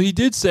were like, "Well, he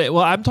did say."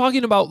 Well, I'm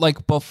talking about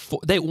like before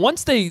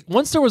once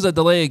there was a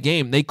delay of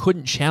game, they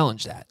couldn't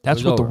challenge that.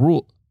 That's what the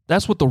rule.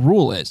 That's what the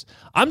rule is.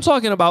 I'm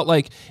talking about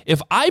like if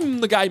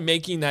I'm the guy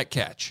making that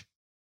catch,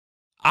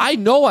 I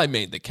know I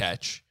made the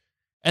catch,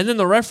 and then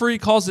the referee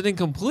calls it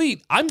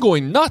incomplete. I'm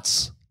going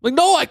nuts. Like,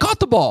 no, I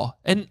caught the ball,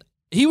 and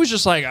he was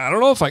just like, I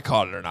don't know if I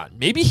caught it or not.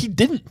 Maybe he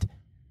didn't,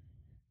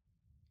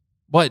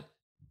 but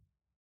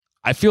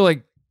I feel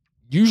like.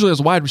 Usually as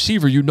a wide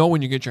receiver, you know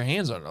when you get your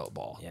hands on the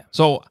ball. Yeah.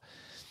 So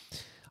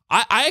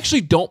I actually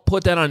don't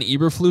put that on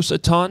Eberflus a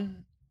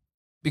ton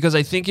because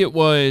I think it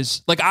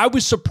was, like I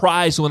was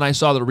surprised when I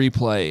saw the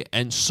replay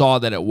and saw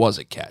that it was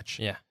a catch.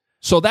 Yeah.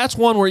 So that's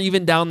one where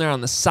even down there on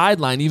the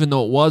sideline, even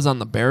though it was on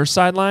the Bears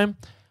sideline,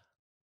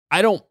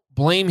 I don't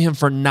blame him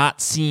for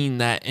not seeing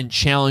that and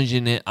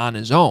challenging it on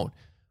his own.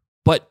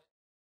 But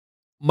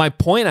my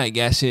point, I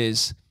guess,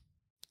 is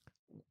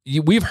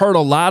we've heard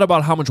a lot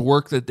about how much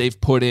work that they've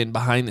put in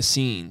behind the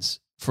scenes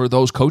for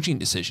those coaching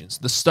decisions,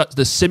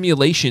 the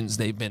simulations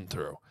they've been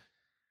through.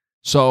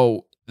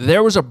 So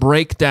there was a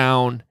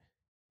breakdown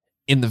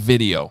in the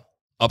video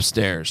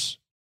upstairs,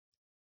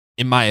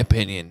 in my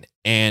opinion,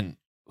 and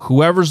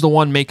whoever's the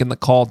one making the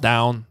call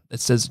down that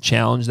says to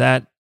challenge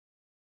that,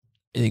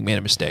 I think made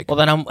a mistake. Well,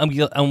 then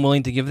I'm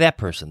willing to give that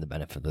person the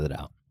benefit of the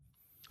doubt.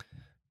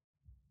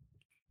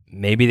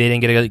 Maybe they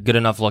didn't get a good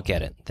enough look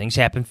at it. Things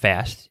happen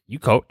fast. You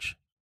coach.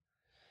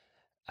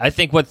 I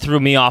think what threw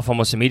me off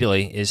almost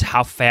immediately is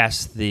how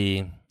fast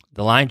the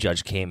line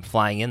judge came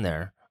flying in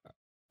there.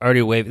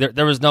 Already waved.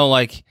 There was no,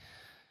 like,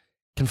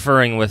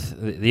 conferring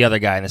with the other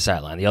guy on the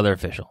sideline, the other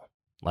official.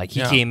 Like,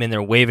 he came in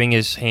there waving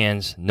his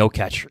hands, no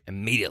catch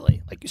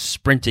immediately, like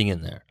sprinting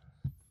in there.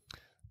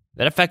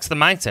 That affects the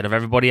mindset of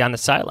everybody on the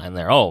sideline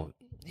there. Oh,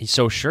 he's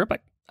so sure,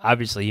 but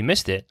obviously he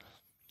missed it.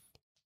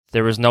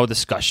 There was no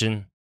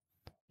discussion,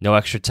 no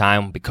extra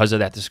time because of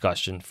that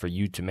discussion for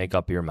you to make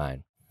up your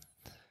mind.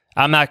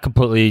 I'm not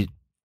completely,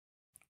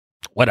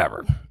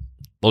 whatever.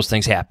 Those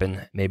things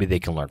happen. Maybe they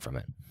can learn from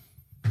it.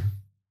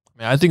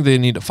 I think they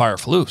need to fire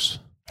Flus.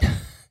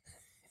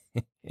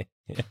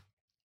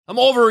 I'm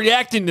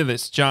overreacting to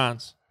this,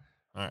 Johns.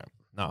 All right.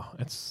 No,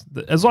 it's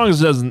as long as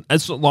it doesn't,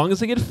 as long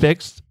as they get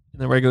fixed in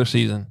the regular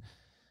season,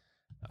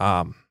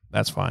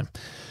 that's fine.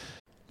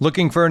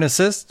 Looking for an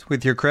assist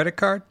with your credit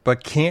card,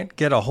 but can't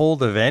get a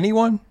hold of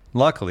anyone?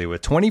 Luckily,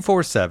 with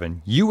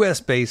 24/7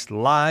 U.S.-based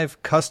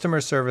live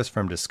customer service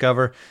from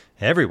Discover,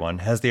 everyone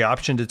has the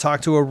option to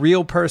talk to a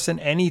real person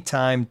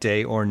anytime,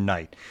 day or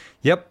night.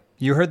 Yep,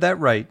 you heard that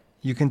right.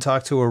 You can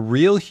talk to a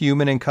real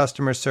human in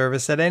customer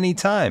service at any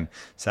time.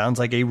 Sounds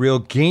like a real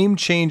game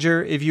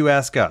changer if you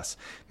ask us.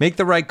 Make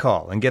the right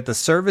call and get the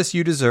service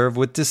you deserve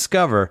with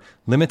Discover.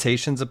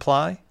 Limitations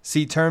apply.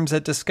 See terms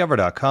at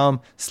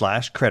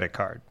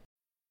discover.com/creditcard.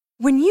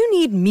 When you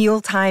need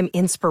mealtime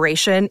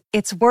inspiration,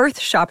 it's worth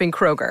shopping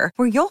Kroger,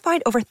 where you'll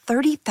find over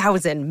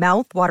 30,000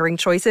 mouth-watering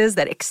choices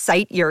that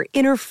excite your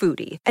inner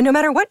foodie. And no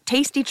matter what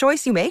tasty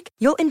choice you make,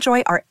 you'll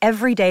enjoy our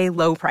everyday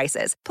low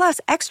prices, plus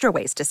extra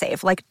ways to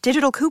save, like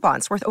digital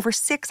coupons worth over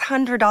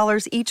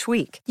 $600 each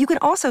week. You can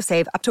also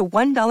save up to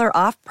 $1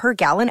 off per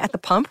gallon at the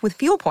pump with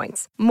fuel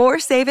points. More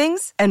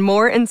savings and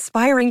more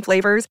inspiring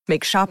flavors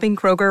make shopping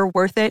Kroger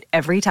worth it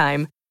every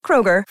time.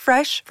 Kroger,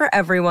 fresh for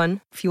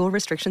everyone. Fuel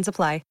restrictions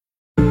apply.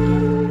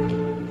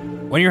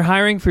 When you're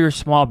hiring for your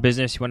small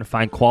business, you want to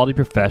find quality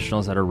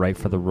professionals that are right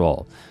for the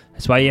role.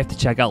 That's why you have to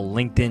check out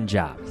LinkedIn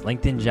Jobs.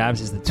 LinkedIn Jobs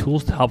is the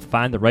tools to help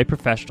find the right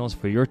professionals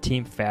for your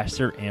team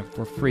faster and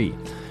for free.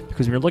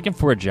 Because when you're looking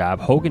for a job,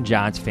 Hogan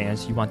Johns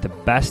fans, you want the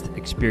best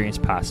experience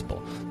possible.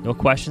 No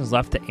questions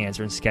left to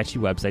answer and sketchy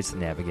websites to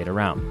navigate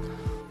around.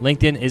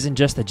 LinkedIn isn't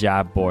just a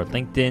job board.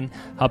 LinkedIn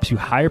helps you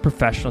hire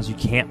professionals you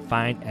can't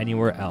find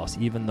anywhere else,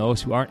 even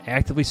those who aren't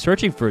actively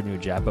searching for a new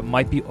job but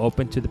might be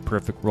open to the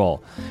perfect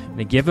role. In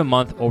a given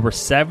month, over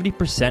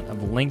 70% of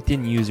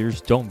LinkedIn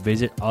users don't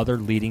visit other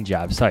leading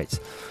job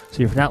sites.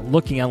 So if you're not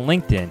looking on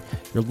LinkedIn,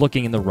 you're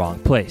looking in the wrong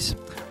place.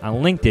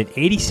 On LinkedIn,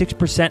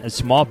 86% of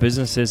small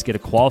businesses get a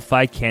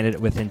qualified candidate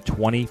within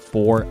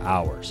 24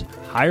 hours.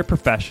 Hire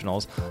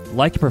professionals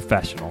like a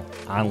professional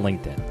on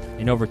LinkedIn.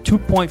 And over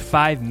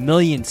 2.5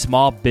 million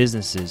small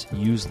businesses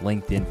use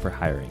LinkedIn for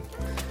hiring.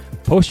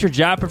 Post your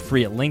job for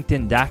free at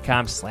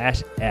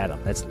linkedin.com/Adam.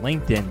 That's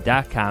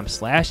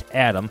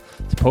linkedin.com/Adam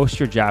to post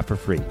your job for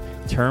free.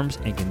 Terms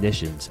and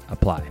conditions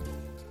apply.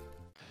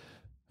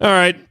 All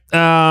right.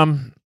 I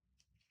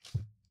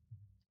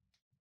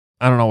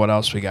don't know what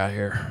else we got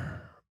here.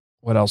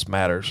 What else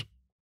matters?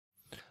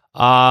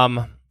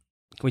 Can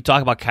we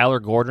talk about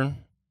Kyler Gordon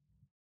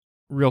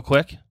real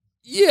quick?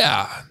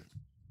 Yeah.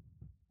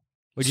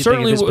 What did you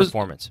think of his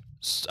performance?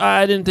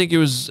 I didn't think it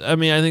was. I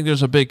mean, I think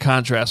there's a big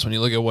contrast when you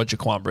look at what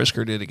Jaquan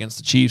Brisker did against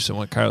the Chiefs and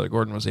what Kyler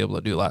Gordon was able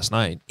to do last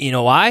night. You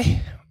know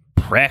why?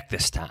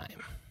 Practice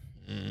time.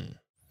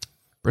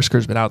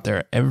 Brisker's been out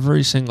there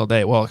every single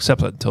day. Well,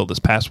 except until this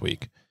past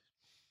week.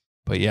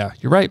 But yeah,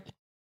 you're right.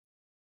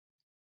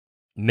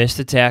 Missed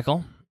a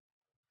tackle.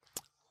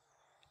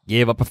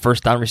 Gave up a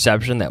first down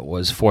reception that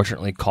was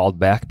fortunately called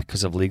back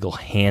because of legal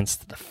hands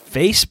to the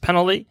face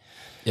penalty.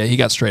 Yeah, he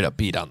got straight up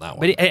beat on that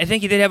one. But I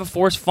think he did have a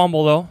forced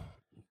fumble, though.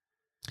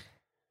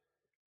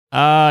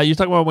 You're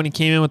talking about when he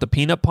came in with the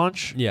peanut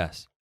punch?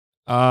 Yes.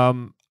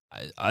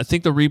 I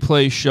think the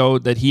replay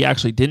showed that he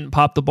actually didn't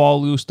pop the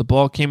ball loose. The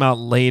ball came out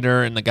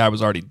later, and the guy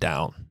was already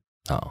down.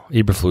 Oh,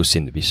 Eberflus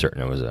seemed to be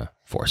certain it was a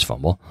forced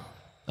fumble.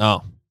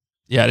 Oh.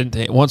 Yeah, I didn't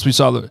think. Once we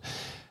saw the...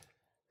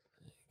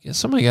 Yeah,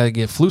 somebody got to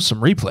give Flus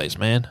some replays,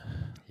 man.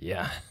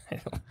 Yeah.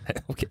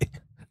 Okay.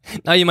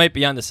 Now you might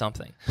be onto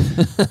something.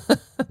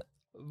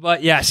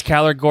 But yes,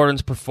 Kyler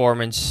Gordon's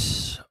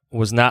performance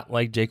was not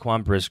like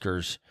Jaquan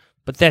Brisker's,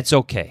 but that's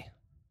okay.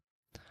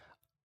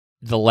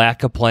 The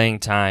lack of playing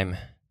time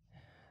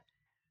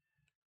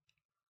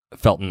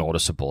felt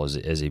noticeable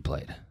as he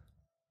played.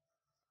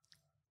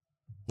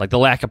 Like the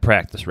lack of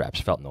practice reps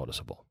felt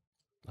noticeable,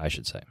 I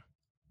should say.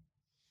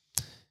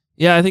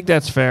 Yeah, I think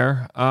that's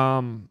fair.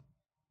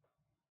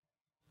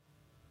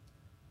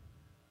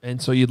 And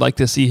so you'd like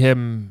to see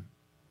him,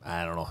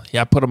 I don't know.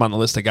 Yeah, put him on the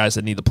list of guys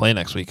that need to play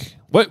next week.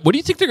 What do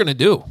you think they're going to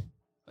do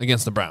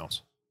against the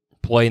Browns?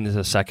 Play into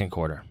the second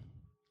quarter.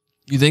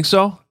 You think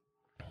so?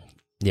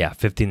 Yeah,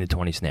 15 to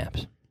 20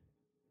 snaps.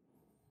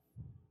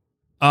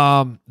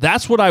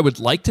 That's what I would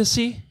like to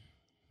see.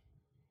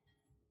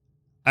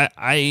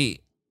 The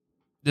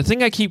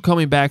thing I keep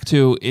coming back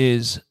to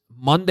is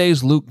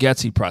Monday's Luke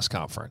Getsy press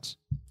conference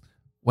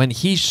when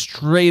he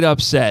straight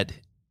up said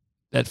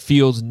that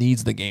Fields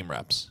needs the game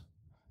reps.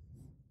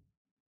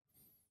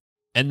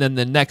 And then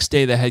the next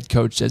day, the head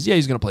coach says, yeah,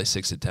 he's going to play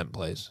 6 to 10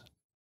 plays.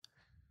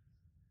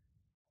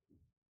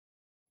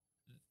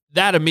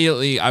 That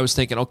immediately, I was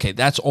thinking, okay,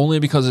 that's only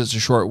because it's a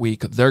short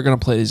week. They're going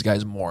to play these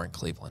guys more in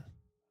Cleveland.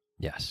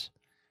 Yes.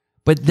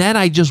 But then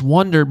I just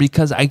wonder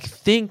because I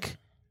think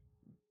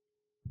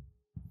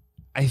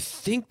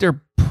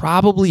they're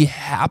probably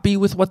happy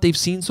with what they've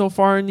seen so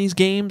far in these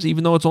games,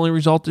 even though it's only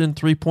resulted in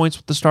 3 points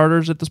with the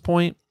starters at this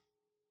point.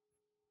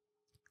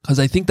 Because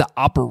I think the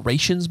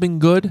operation's been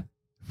good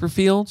for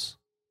Fields.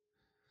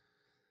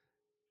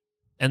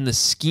 And the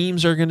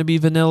schemes are going to be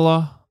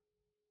vanilla.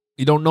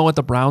 You don't know what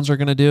the Browns are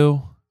going to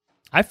do.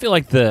 I feel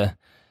like the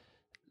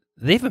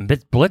they've been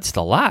blitzed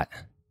a lot,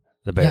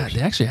 the Bears. Yeah,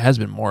 there actually has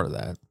been more of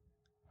that.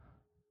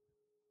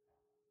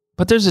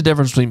 But there's a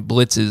difference between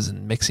blitzes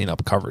and mixing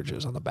up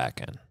coverages on the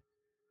back end.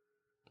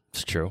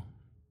 It's true.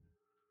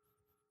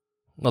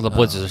 Well, the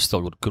blitzes are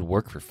still good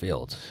work for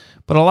Fields.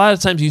 But a lot of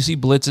times you see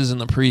blitzes in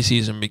the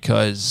preseason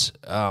because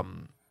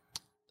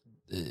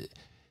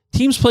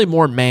teams play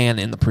more man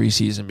in the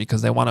preseason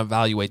because they want to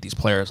evaluate these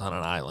players on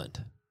an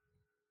island.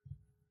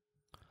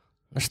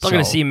 They're still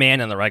going to see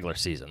man in the regular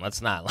season.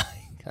 Let's not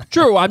like.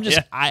 True. I'm just.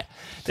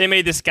 They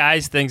may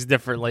disguise things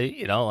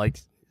differently, like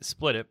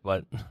split it.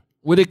 But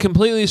would it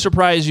completely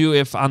surprise you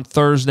if on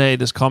Thursday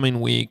this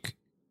coming week,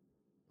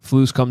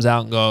 Flus comes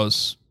out and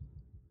goes,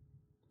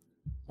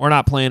 "We're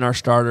not playing our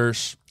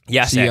starters."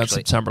 Yes, see you on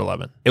actually. September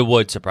 11th. It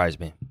would surprise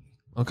me.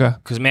 Okay.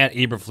 Because Matt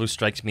Eberflus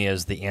strikes me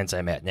as the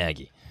anti-Matt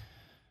Nagy,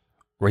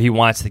 where he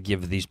wants to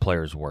give these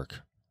players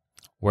work,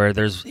 where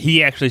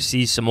he actually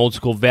sees some old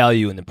school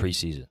value in the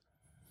preseason.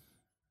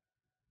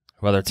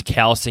 Whether it's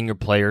callousing your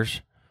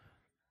players,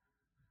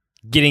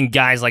 getting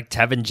guys like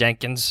Tevin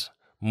Jenkins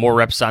more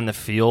reps on the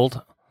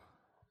field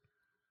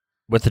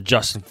with the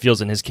Justin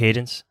Fields and his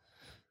cadence,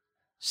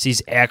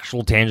 sees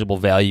actual tangible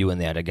value in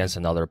that against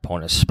another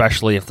opponent,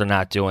 especially if they're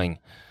not doing,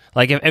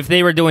 like if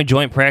they were doing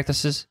joint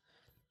practices,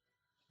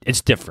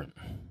 it's different.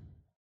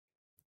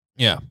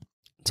 Yeah.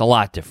 It's a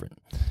lot different.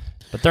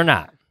 But they're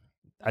not.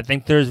 I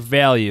think there's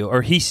value,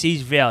 or he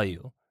sees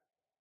value,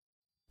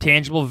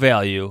 tangible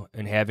value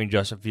in having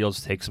Justin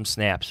Fields take some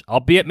snaps.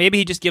 Albeit maybe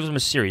he just gives him a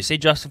series. Say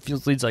Justin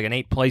Fields leads like an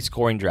 8-play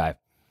scoring drive.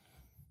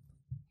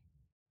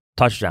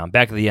 Touchdown,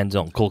 back of the end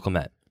zone, Cole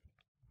Kmet.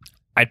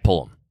 I'd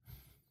pull him.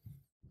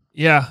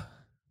 Yeah.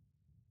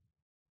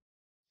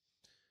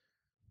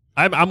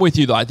 I'm with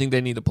you, though. I think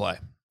they need to play.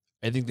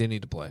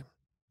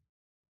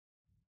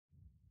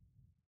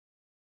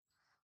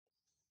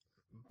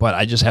 But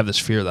I just have this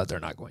fear that they're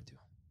not going to.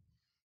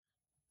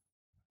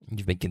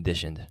 You've been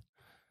conditioned.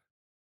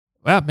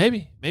 Well,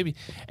 maybe.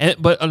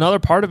 But another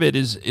part of it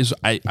is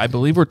I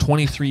believe we're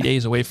 23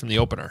 days away from the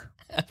opener.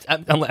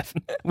 I'm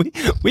laughing.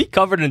 We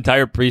covered an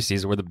entire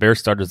preseason where the Bears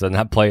starters did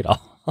not play at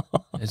all.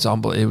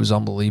 It was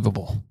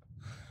unbelievable.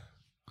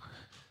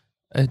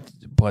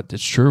 But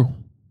it's true.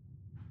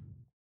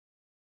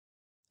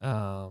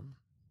 Buy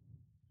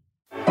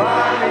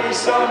me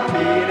some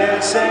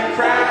peanuts and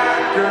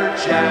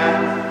Cracker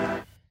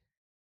Jack.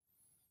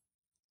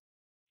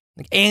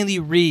 Like Andy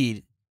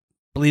Reid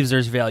believes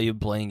there's value in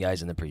playing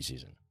guys in the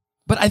preseason.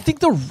 But I think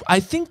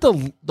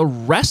the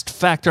rest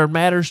factor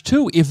matters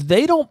too. If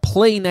they don't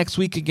play next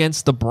week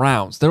against the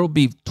Browns, there will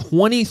be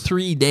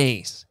 23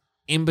 days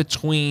in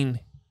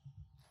between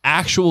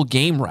actual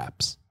game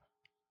reps.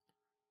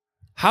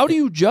 How do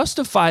you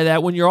justify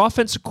that when your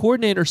offensive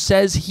coordinator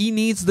says he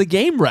needs the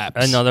game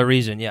reps? Another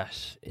reason,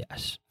 yes.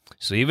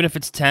 So even if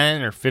it's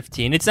 10 or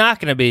 15, it's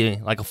not going to be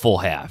like a full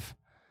half.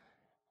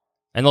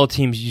 I know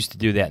teams used to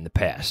do that in the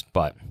past,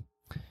 but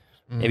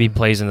maybe he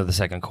plays into the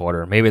second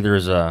quarter. Maybe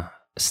there's a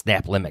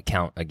snap limit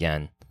count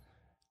again.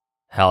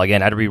 Hell,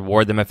 again, I'd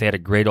reward them if they had a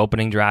great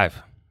opening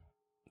drive.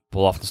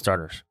 Pull off the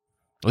starters.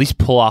 At least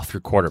pull off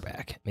your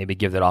quarterback. Maybe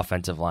give that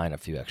offensive line a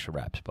few extra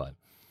reps, but...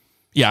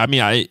 Yeah, I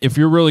mean, if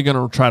you're really going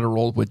to try to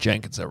roll with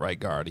Jenkins at right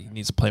guard, he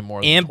needs to play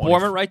more than and 20.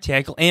 Borman right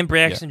tackle, and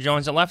Braxton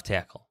Jones at left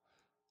tackle.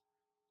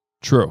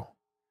 True.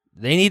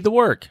 They need the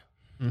work.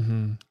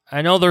 Mm-hmm.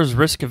 I know there's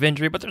risk of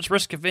injury, but there's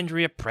risk of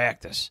injury at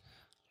practice.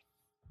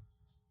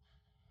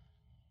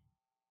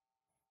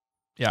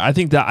 Yeah, I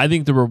think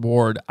the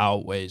reward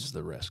outweighs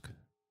the risk.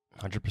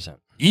 100%.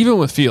 Even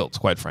with Fields,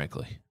 quite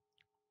frankly.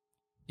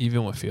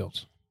 Even with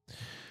Fields.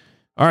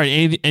 All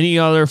right, any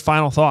other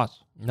final thoughts?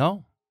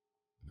 No.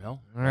 All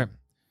right.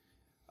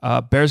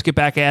 Bears get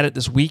back at it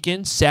this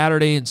weekend,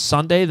 Saturday and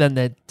Sunday.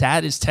 Then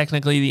that is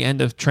technically the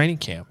end of training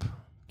camp.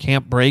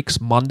 Camp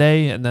breaks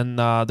Monday, and then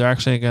they're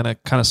actually going to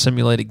kind of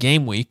simulate a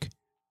game week,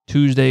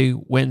 Tuesday,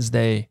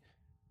 Wednesday,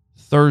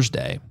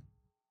 Thursday.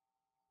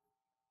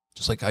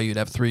 Just like how you'd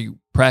have 3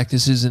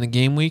 practices in a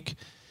game week.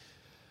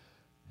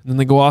 And then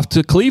they go off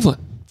to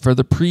Cleveland for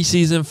the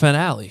preseason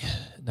finale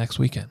next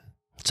weekend.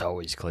 It's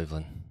always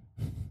Cleveland.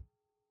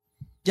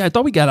 Yeah, I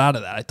thought we got out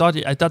of that.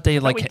 I thought they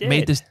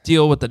made this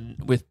deal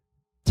with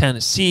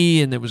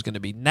Tennessee, and it was going to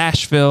be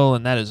Nashville,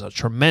 and that is a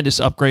tremendous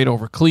upgrade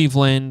over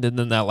Cleveland, and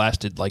then that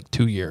lasted like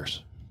 2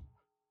 years.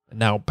 And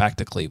now back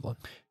to Cleveland.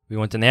 We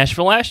went to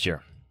Nashville last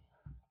year.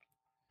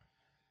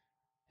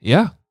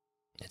 Yeah.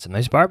 It's a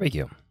nice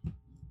barbecue.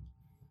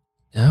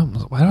 Yeah,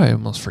 why do I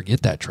almost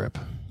forget that trip?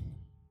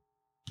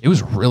 It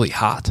was really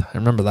hot. I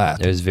remember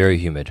that. It was very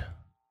humid.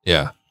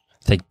 Yeah.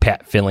 I think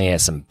Pat Finley had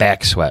some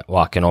back sweat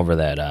walking over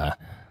that...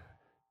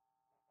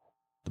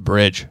 The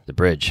bridge. The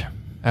bridge.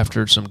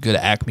 After some good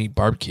Acme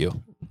barbecue.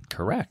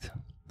 Correct.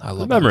 I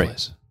love that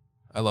place.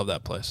 I love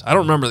that place. I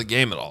don't remember the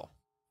game at all.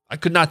 I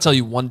could not tell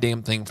you one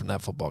damn thing from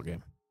that football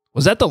game.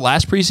 Was that the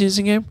last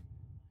preseason game?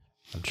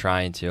 I'm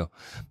trying to.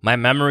 My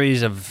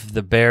memories of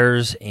the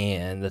Bears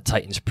and the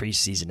Titans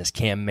preseason is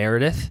Cam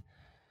Meredith.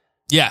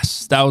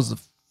 Yes, that was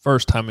the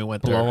first time we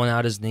went there. Blowing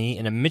out his knee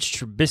and a Mitch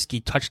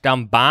Trubisky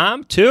touchdown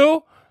bomb,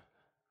 too.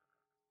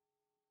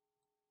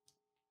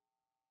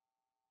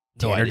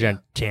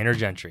 Tanner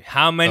Gentry.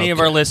 How many of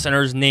our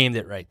listeners named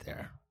it right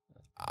there?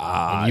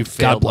 You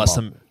God bless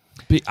them.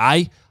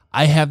 I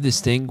have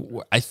this thing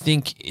where I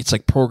think it's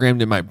like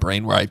programmed in my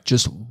brain where I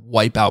just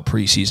wipe out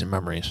preseason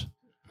memories.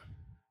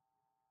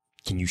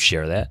 Can you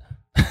share that?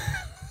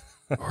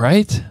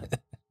 Right?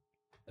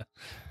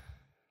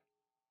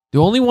 The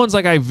only ones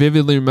like I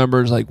vividly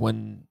remember is like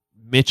when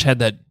Mitch had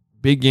that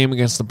big game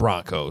against the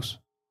Broncos.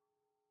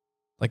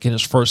 Like in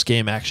his first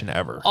game action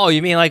ever. Oh,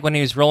 you mean like when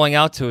he was rolling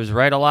out to his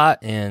right a lot?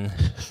 And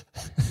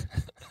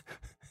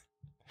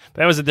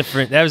that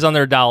was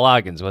under Dow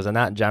Loggins, was it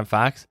not, John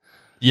Fox?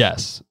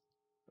 Yes.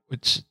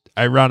 Which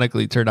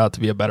ironically turned out to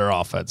be a better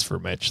offense for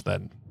Mitch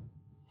than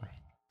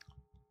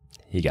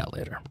he got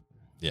later.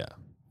 Yeah.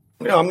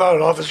 I'm not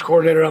an offense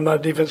coordinator. I'm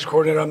not a defense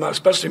coordinator. I'm not a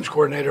special teams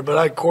coordinator, but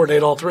I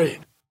coordinate all three.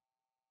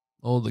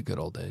 Oh, the good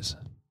old days.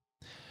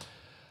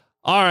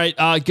 All right.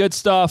 Good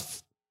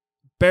stuff.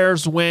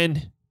 Bears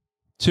win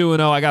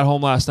 2-0. I got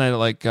home last night at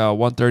like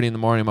 1:30 in the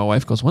morning. My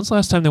wife goes, when's the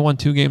last time they won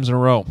 2 games in a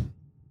row?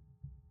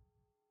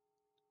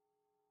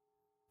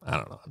 I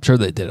don't know. I'm sure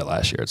they did it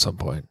last year at some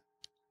point.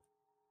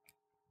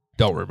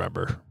 Don't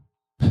remember.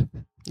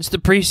 It's the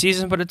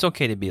preseason, but it's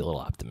okay to be a little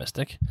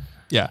optimistic.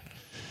 Yeah.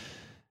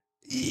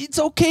 It's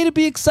okay to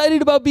be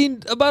excited about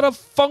a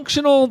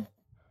functional,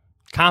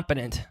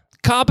 competent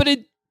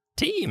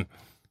team.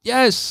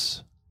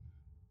 Yes.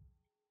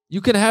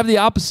 You can have the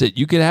opposite.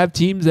 You can have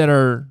teams that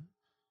are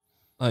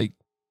like,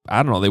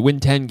 I don't know, they win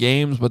 10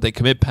 games, but they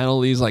commit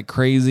penalties like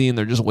crazy and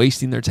they're just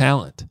wasting their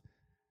talent.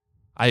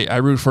 I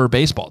root for a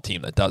baseball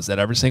team that does that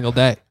every single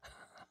day.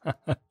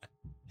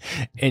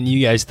 And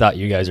you guys thought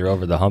you guys were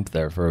over the hump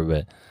there for a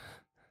bit.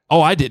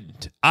 Oh, I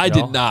didn't. I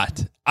did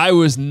not. I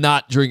was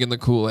not drinking the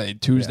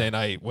Kool-Aid Tuesday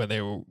night when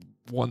they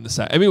won the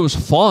set. I mean, it was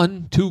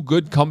fun. 2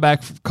 good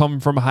comebacks come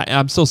from high.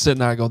 I'm still sitting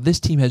there. I go, this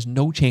team has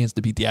no chance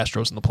to beat the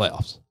Astros in the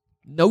playoffs.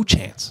 No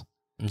chance.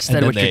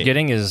 Instead, what you're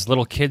getting is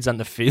little kids on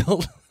the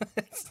field.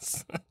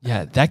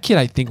 Yeah, that kid,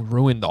 I think,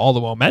 ruined all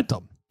the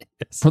momentum.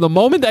 Yes. From the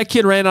moment that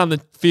kid ran on the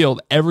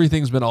field,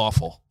 everything's been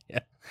awful. Yeah.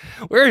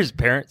 Where are his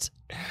parents?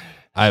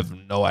 I have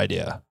no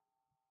idea.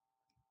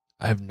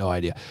 Do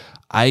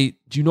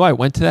you know I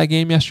went to that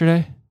game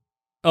yesterday?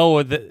 Oh,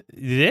 you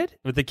did?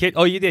 With the kid?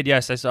 Oh, you did.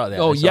 Yes, I saw that.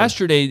 Oh,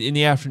 yesterday in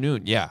the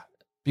afternoon. Yeah.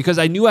 Because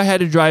I knew I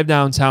had to drive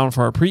downtown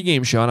for our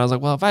pregame show. And I was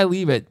like, well, if I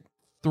leave at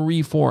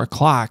 3, 4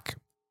 o'clock,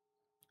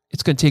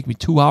 it's going to take me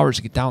 2 hours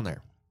to get down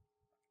there.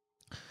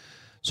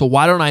 So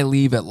why don't I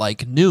leave at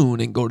like noon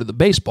and go to the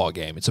baseball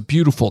game? It's a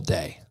beautiful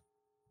day.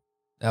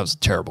 That was a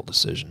terrible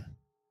decision.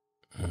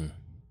 Mm-hmm.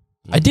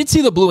 I did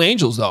see the Blue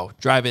Angels, though,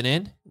 driving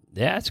in.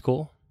 Yeah, that's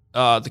cool.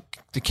 The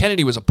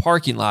Kennedy was a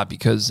parking lot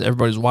because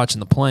everybody was watching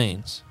the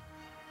planes.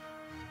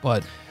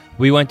 But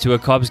we went to a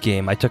Cubs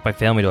game. I took my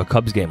family to a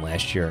Cubs game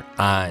last year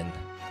on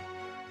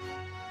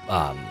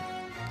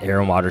Air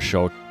and Water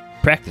Show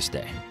practice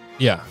day.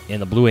 Yeah.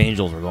 And the Blue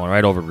Angels were going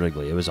right over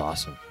Wrigley. It was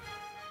awesome.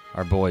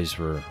 Our boys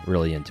were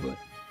really into it.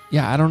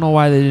 Yeah, I don't know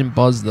why they didn't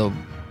buzz the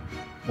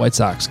White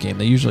Sox game.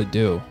 They usually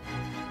do.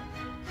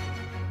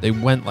 They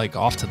went like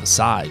off to the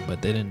side,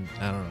 but they didn't.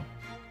 I don't know.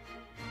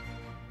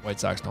 White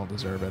Sox don't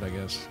deserve it, I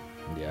guess.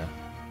 Yeah.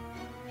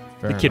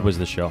 Fair the kid was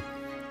the show.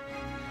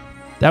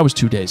 That was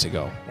 2 days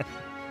ago.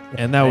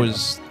 And that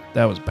was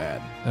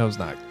bad. That was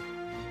not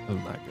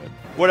good.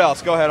 What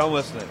else? Go ahead, I'm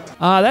listening.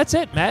 That's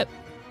it, Matt.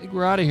 I think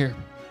we're out of here.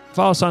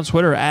 Follow us on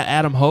Twitter at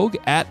Adam Hogue,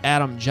 at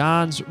Adam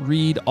Johns.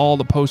 Read all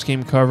the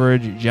post-game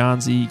coverage.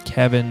 Johnsy,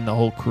 Kevin, the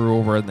whole crew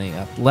over at The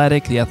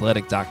Athletic,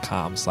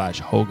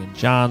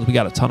 theathletic.com/HoganJohns. We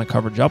got a ton of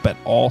coverage up at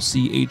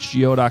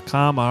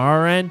allchgo.com on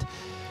our end.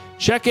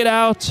 Check it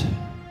out.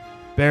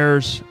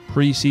 Bears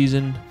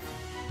preseason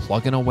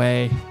plugging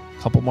away.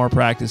 A couple more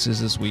practices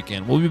this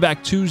weekend. We'll be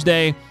back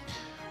Tuesday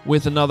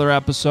with another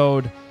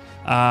episode.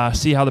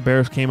 See how the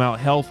Bears came out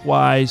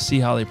health-wise. See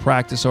how they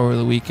practice over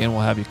the weekend.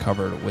 We'll have you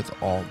covered with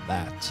all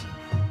that.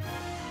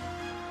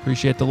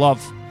 Appreciate the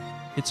love.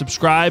 Hit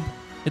subscribe.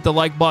 Hit the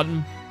like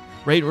button.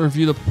 Rate and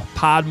review the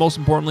pod. Most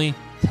importantly,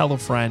 tell a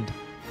friend.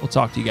 We'll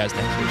talk to you guys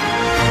next week.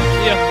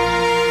 See ya.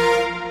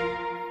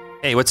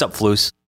 Hey, what's up, Floos?